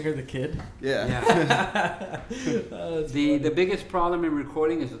are- your singer the kid? Yeah. Yeah. That's The biggest problem in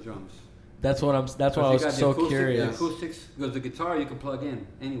recording is the drums. That's what I was Because you got the so acoustic- curious. The acoustics, because the guitar you can plug in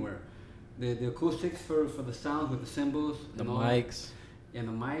anywhere. The acoustics for the sounds with the cymbals, The and all that, mics. and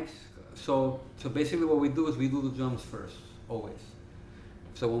the mics. So basically what we do is we do the drums first, always.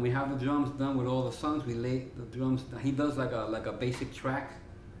 So when we have the drums done with all the songs, we lay the drums. He does like a basic track,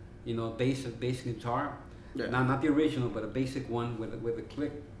 you know, basic guitar. Yeah. Not the original, but a basic one with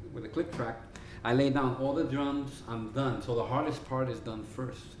a click track. I lay down all the drums. I'm done. So the hardest part is done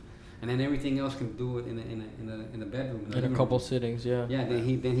first, and then everything else can do it in the bedroom. In a couple sittings, yeah. Yeah. Then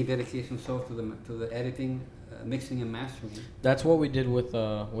he dedicates himself to the editing, mixing and mastering. That's what we did with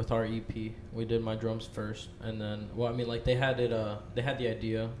our EP. We did my drums first, and then they had the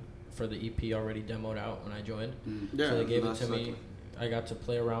idea for the EP already demoed out when I joined. Yeah, So they gave it that's to me. exactly. I got to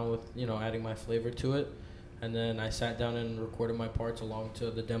play around with adding my flavor to it, and then I sat down and recorded my parts along to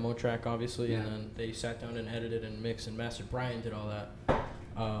the demo track, obviously, and Yeah. then they sat down and edited and mixed and mastered. Brian did all that.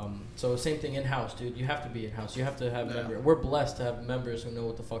 So same thing in house, dude. You have to be in house. You have to have members. We're blessed to have members who know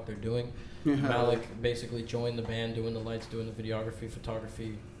what the fuck they're doing. Malik basically joined the band, doing the lights, doing the videography,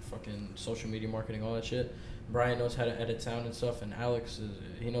 photography, fucking social media marketing, all that shit. Brian knows how to edit sound and stuff, and Alex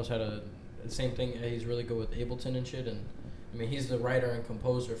he knows how to. Same thing. He's really good with Ableton and shit, and I mean he's the writer and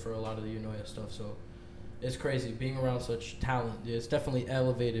composer for a lot of the Unoya stuff. So it's crazy being around such talent. It's definitely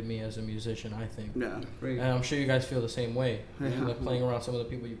elevated me as a musician, I think. Yeah. Great. And I'm sure you guys feel the same way. Yeah. Like playing around some of the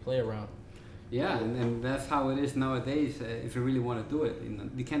people you play around. Yeah, and that's how it is nowadays. If you really want to do it,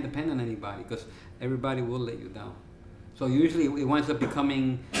 you can't depend on anybody because everybody will let you down. So usually it winds up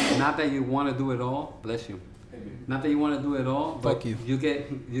becoming not that you want to do it all. Bless you. Not that you want to do it all, but Fuck you. you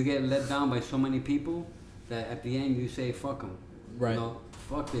get let down by so many people that at the end you say fuck them. Right. You know,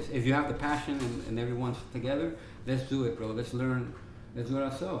 fuck this. If you have the passion and everyone's together, let's do it, bro. Let's learn. Let's do it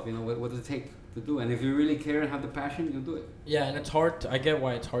ourselves. You know, what does it take to do? And if you really care and have the passion, you'll do it. Yeah, and it's hard. I get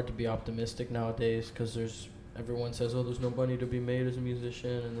why it's hard to be optimistic nowadays because everyone says, "Oh, there's no money to be made as a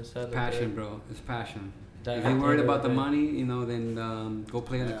musician," and this, that, and the Passion, third. bro. It's passion. That If at you're the worried end of about the day- money, then go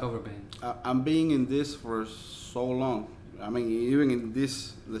play in a Yeah. cover band. I'm being in this for so long. I mean, even in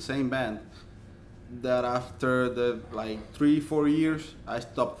the same band, that after the 3-4 years, I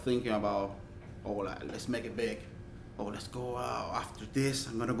stopped thinking about, let's make it big. Oh, let's go after this,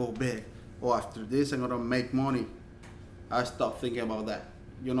 I'm gonna go big. Oh, after this, I'm gonna make money. I stopped thinking about that,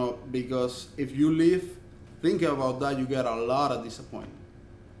 because if you live thinking about that, you get a lot of disappointment,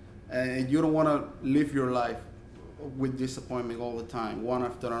 and you don't want to live your life with disappointment all the time, one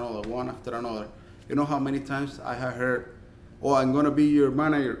after another. You know how many times I have heard, "Oh, I'm gonna be your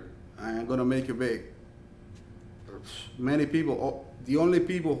manager. I'm gonna make you big." Many people. The only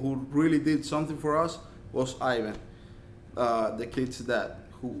people who really did something for us was Ivan, the kid's dad,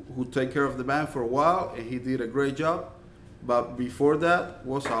 who take care of the band for a while, and he did a great job. But before that,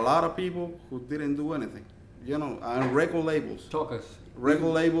 was a lot of people who didn't do anything. And record labels. Talk us.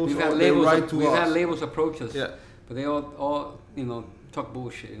 Record labels, We've had they labels. write to We've us. had labels approach us. Yeah. But they all talk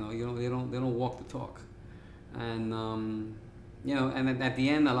bullshit. They don't walk the talk, and and at the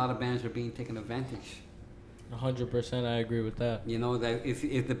end, a lot of bands are being taken advantage. 100%, I agree with that. That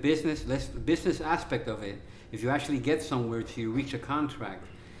if the business aspect of it, if you actually get somewhere to reach a contract,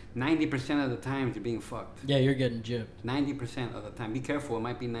 90% of the time you're being fucked. Yeah, you're getting gypped. 90% of the time. Be careful, it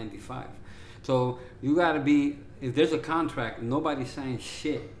might be 95. So you gotta be, if there's a contract, nobody signs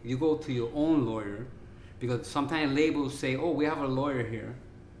shit. You go to your own lawyer, because sometimes labels say, oh, we have a lawyer here.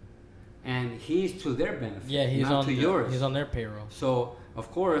 And he's to their benefit, Yeah, he's not on to yours. He's on their payroll. So, of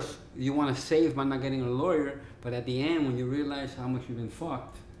course, you want to save by not getting a lawyer, but at the end, when you realize how much you've been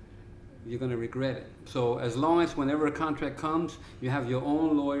fucked, you're going to regret it. So, as long as whenever a contract comes, you have your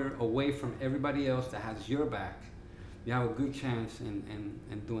own lawyer away from everybody else that has your back, you have a good chance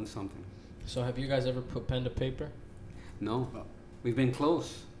in doing something. So have you guys ever put pen to paper? No. No. We've been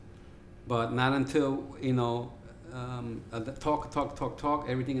close, but not until, talk,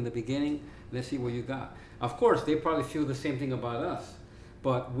 everything in the beginning. Let's see what you got. Of course, they probably feel the same thing about us,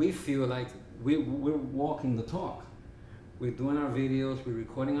 but we feel like we're walking the talk. We're doing our videos, we're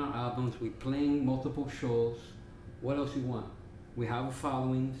recording our albums, we're playing multiple shows. What else you want? We have a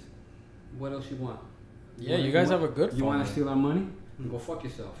followings. What else you want? Yeah, you guys have a good You want following. to steal our money? Go fuck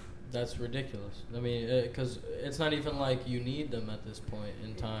yourself. That's ridiculous. I mean, because it's not even like you need them at this point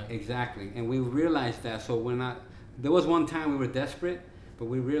in time. Exactly, and we realized that. So we're not. There was one time we were desperate, but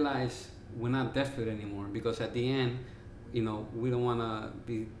we realized we're not desperate anymore, because at the end, we don't want to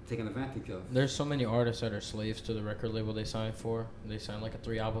be taken advantage of. There's so many artists that are slaves to the record label they sign for. They sign like a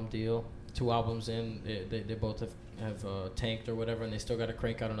 3-album deal. 2 albums in, they both have tanked or whatever, and they still got to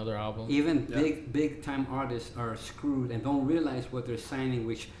crank out another album. Even big time artists are screwed and don't realize what they're signing,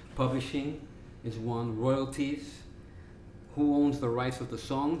 which publishing is one, royalties, who owns the rights of the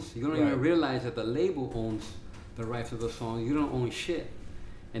songs. You don't even realize that the label owns the rights of the song. You don't own shit.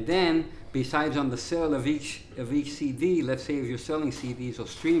 And then, besides on the sale of each CD, let's say if you're selling CDs or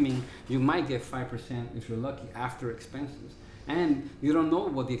streaming, you might get 5% if you're lucky after expenses. And you don't know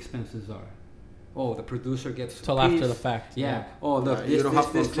what the expenses are. Oh, the producer gets Till after the fact. Yeah. Oh, look, you this, don't this,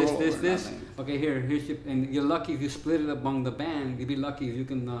 have this, control this, over this. nothing. Okay, here's your, and you're lucky if you split it among the band. You'd be lucky if you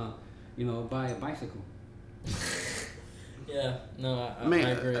can, buy a bicycle. Yeah. No, I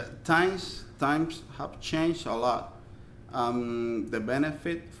agree. Times have changed a lot. The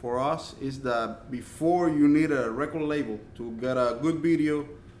benefit for us is that before you need a record label to get a good video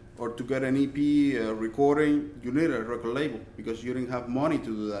or to get an EP recording, you need a record label because you didn't have money to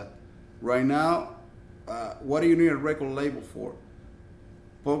do that. Right now, what do you need a record label for?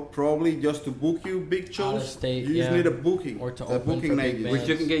 Probably just to book you big shows. Out of state, you just need a booking or to a open booking for big agency. bands. Which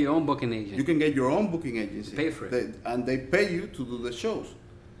you can get your own booking agent. You can get your own booking agency. Pay for it. And they pay you to do the shows.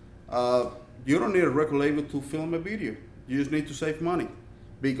 You don't need a record label to film a video. You just need to save money.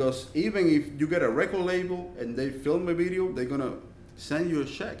 Because even if you get a record label and they film a video, they're going to send you a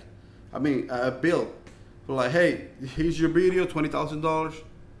check. I mean, a bill. Like, hey, here's your video, $20,000.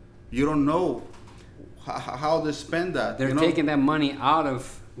 You don't know how they spend that. They're taking that money out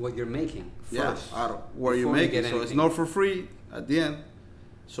of what you're making first. Yeah, out of where you make it. So it's not for free at the end.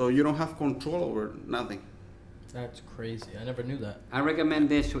 So you don't have control over nothing. That's crazy. I never knew that. I recommend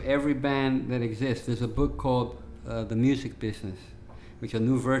this to every band that exists. There's a book called The Music Business, which a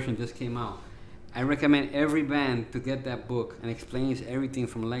new version just came out. I recommend every band to get that book, and explains everything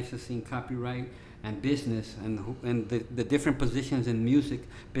from licensing, copyright, and business, and the different positions in music,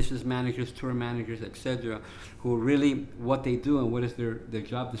 business managers, tour managers, etc., who really what they do and what is their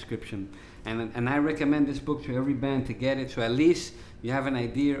job description. And I recommend this book to every band to get it, so at least you have an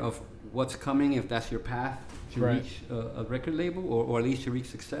idea of what's coming if that's your path to reach a record label or at least to reach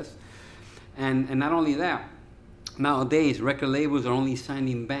success. And not only that, nowadays record labels are only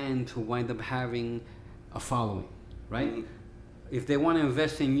signing bands who wind up having a following, right? Mm-hmm. If they want to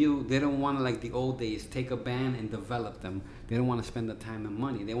invest in you, they don't want to, like the old days, take a band and develop them. They don't want to spend the time and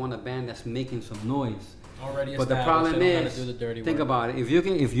money. They want a band that's making some noise. Already but the problem is, do the dirty think work. about it.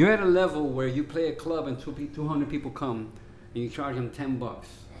 If you're at a level where you play a club and 200 people come, and you charge them $10,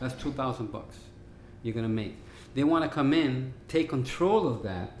 that's $2,000 you're gonna make. They want to come in, take control of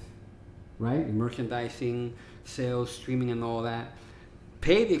that, right? Merchandising, sales, streaming, and all that.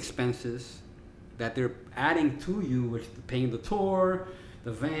 Pay the expenses that they're adding to you, which paying the tour,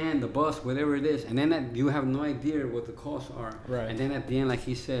 the van, the bus, whatever it is, and then you have no idea what the costs are. Right. And then at the end, like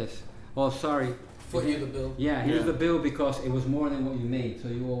he says, oh, sorry. Foot you the bill. Yeah, here's the bill because it was more than what you made, so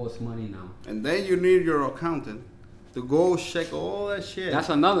you owe us money now. And then you need your accountant to go check all that shit. That's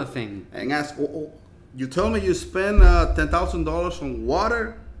another thing. And ask, you tell me you spend $10,000 on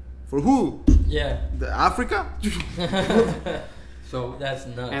water? For who? Yeah. Africa? So that's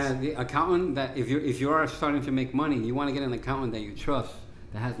nuts. And the accountant that if you are starting to make money, you want to get an accountant that you trust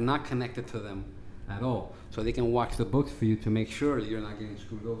that has not connected to them at all, so they can watch the books for you to make sure you're not getting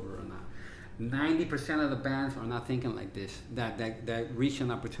screwed over or not. 90% of the bands are not thinking like this. That reach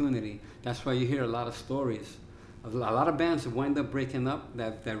an opportunity. That's why you hear a lot of stories. A lot of bands wind up breaking up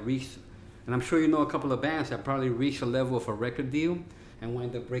that reach, and I'm sure you know a couple of bands that probably reach a level of a record deal and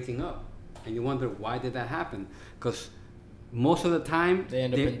wind up breaking up. And you wonder, why did that happen? Because most of the time They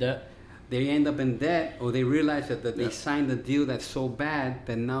end up in debt. They end up in debt, or they realize that they Yeah. signed a deal that's so bad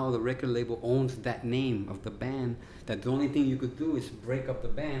that now the record label owns that name of the band, that the only thing you could do is break up the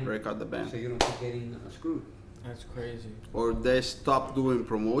band, Break out the band. so you don't keep getting screwed. That's crazy. Or they stop doing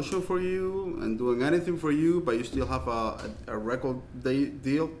promotion for you and doing anything for you, but you still have a record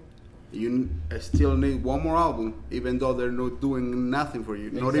deal. You still need one more album, even though they're not doing nothing for you,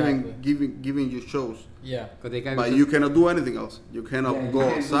 not even giving you shows. Yeah. But they got But you cannot do anything else. You cannot Yeah, you go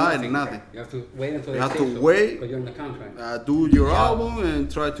can't do outside and nothing. You have to wait until You they have say to so, wait. because you're in the contract. Do your Yeah. album and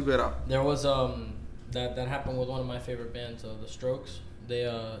try to get out. There was that happened with one of my favorite bands, the Strokes. They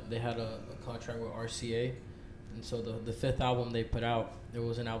had a contract with RCA, and so the fifth album they put out, it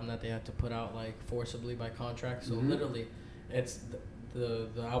was an album that they had to put out like forcibly by contract. So literally, it's the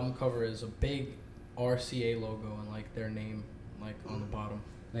album cover is a big RCA logo and like their name like on the bottom.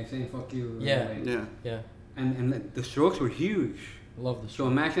 Like saying "fuck you." Yeah. Like, Yeah. Yeah, and the Strokes were huge. love the So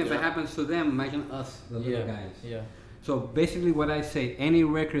Strokes. imagine if it Yeah. happens to them. Imagine us, the little Yeah, guys. yeah. So basically, what I say, any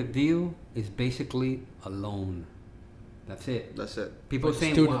record deal is basically a loan. That's it. That's it. People Like a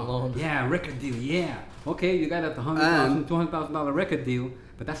saying, student wow, loan. yeah, record deal, yeah. Okay, you got a $100,000, $200,000 record deal,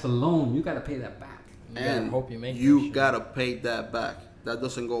 but that's a loan. You got to pay that back. You gotta And hope you make that you shit. gotta pay that back. That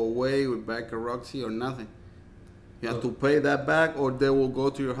doesn't go away with bankruptcy or nothing. You have to pay that back, or they will go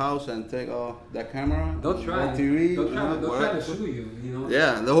to your house and take that camera. They'll try. the TV. They'll try to whatever. sue you. You know.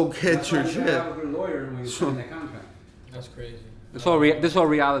 Yeah, they'll get That's your why you gotta shit. have a good lawyer when you sign that contract. That's crazy. This all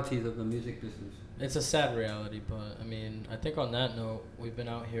realities of the music business. It's a sad reality, but I mean, I think on that note, we've been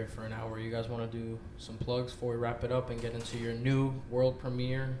out here for an hour. You guys want to do some plugs before we wrap it up and get into your new world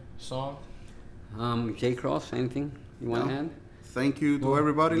premiere song? J. Cross, anything you want to No. add? Thank you to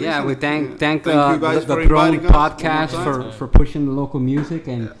everybody. Yeah, we listening. thank you guys the for Throne inviting us one more podcast time. for pushing the local music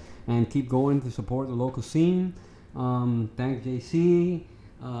and Yeah. and keep going to support the local scene. Thank JC.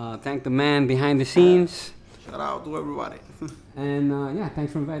 Thank the man behind the scenes. Shout out to everybody. And yeah,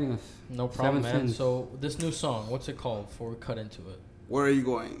 thanks for inviting us. No problem, Seven man. Sins. So this new song, what's it called? Before we cut into it, Where are you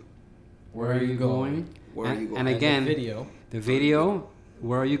going? Where Are You Going? Where are you going? And again, the video.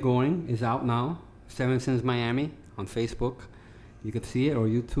 Where Are You Going is out now. Seven Sins Miami on Facebook. You could see it, or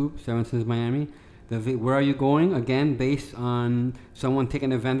YouTube, Seven Sins Miami. Where Are You Going? Again, based on someone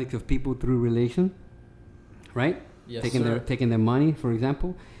taking advantage of people through relation, right? Yes, taking sir. taking their money, for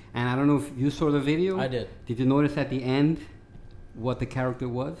example. And I don't know if you saw the video. I did. Did you notice at the end what the character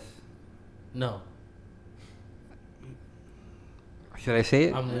was? No, Should I say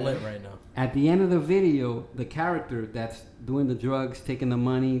it? I'm lit right now. At the end of the video, the character that's doing the drugs, taking the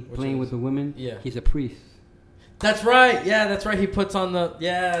money, Which playing is- with the women, yeah. he's a priest. That's right. Yeah, that's right. He puts on the.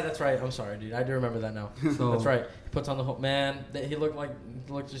 Yeah, that's right. I'm sorry, dude. I do remember that now. So That's right. He puts on the whole man. He looked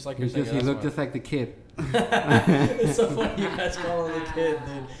just like you're saying. he looked just like the kid. It's so funny you guys call him the kid,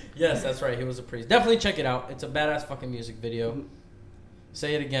 dude. Yes, that's right. He was a priest. Definitely check it out. It's a badass fucking music video.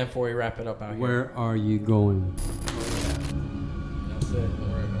 Say it again before we wrap it up out here. Where are you going? That's it.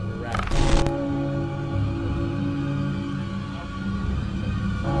 We're wrapping.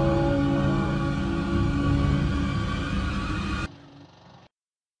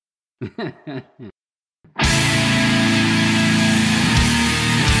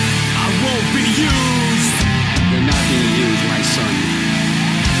 I won't be used. They're not being used, my son.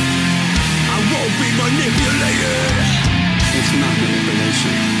 I won't be manipulated. It's not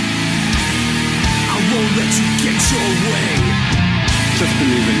manipulation. I won't let you get your way. Just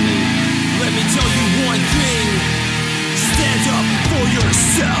believe in me. Let me tell you one thing. Stand up for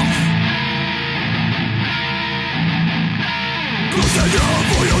yourself. Go stand up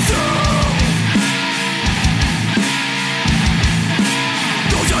for yourself.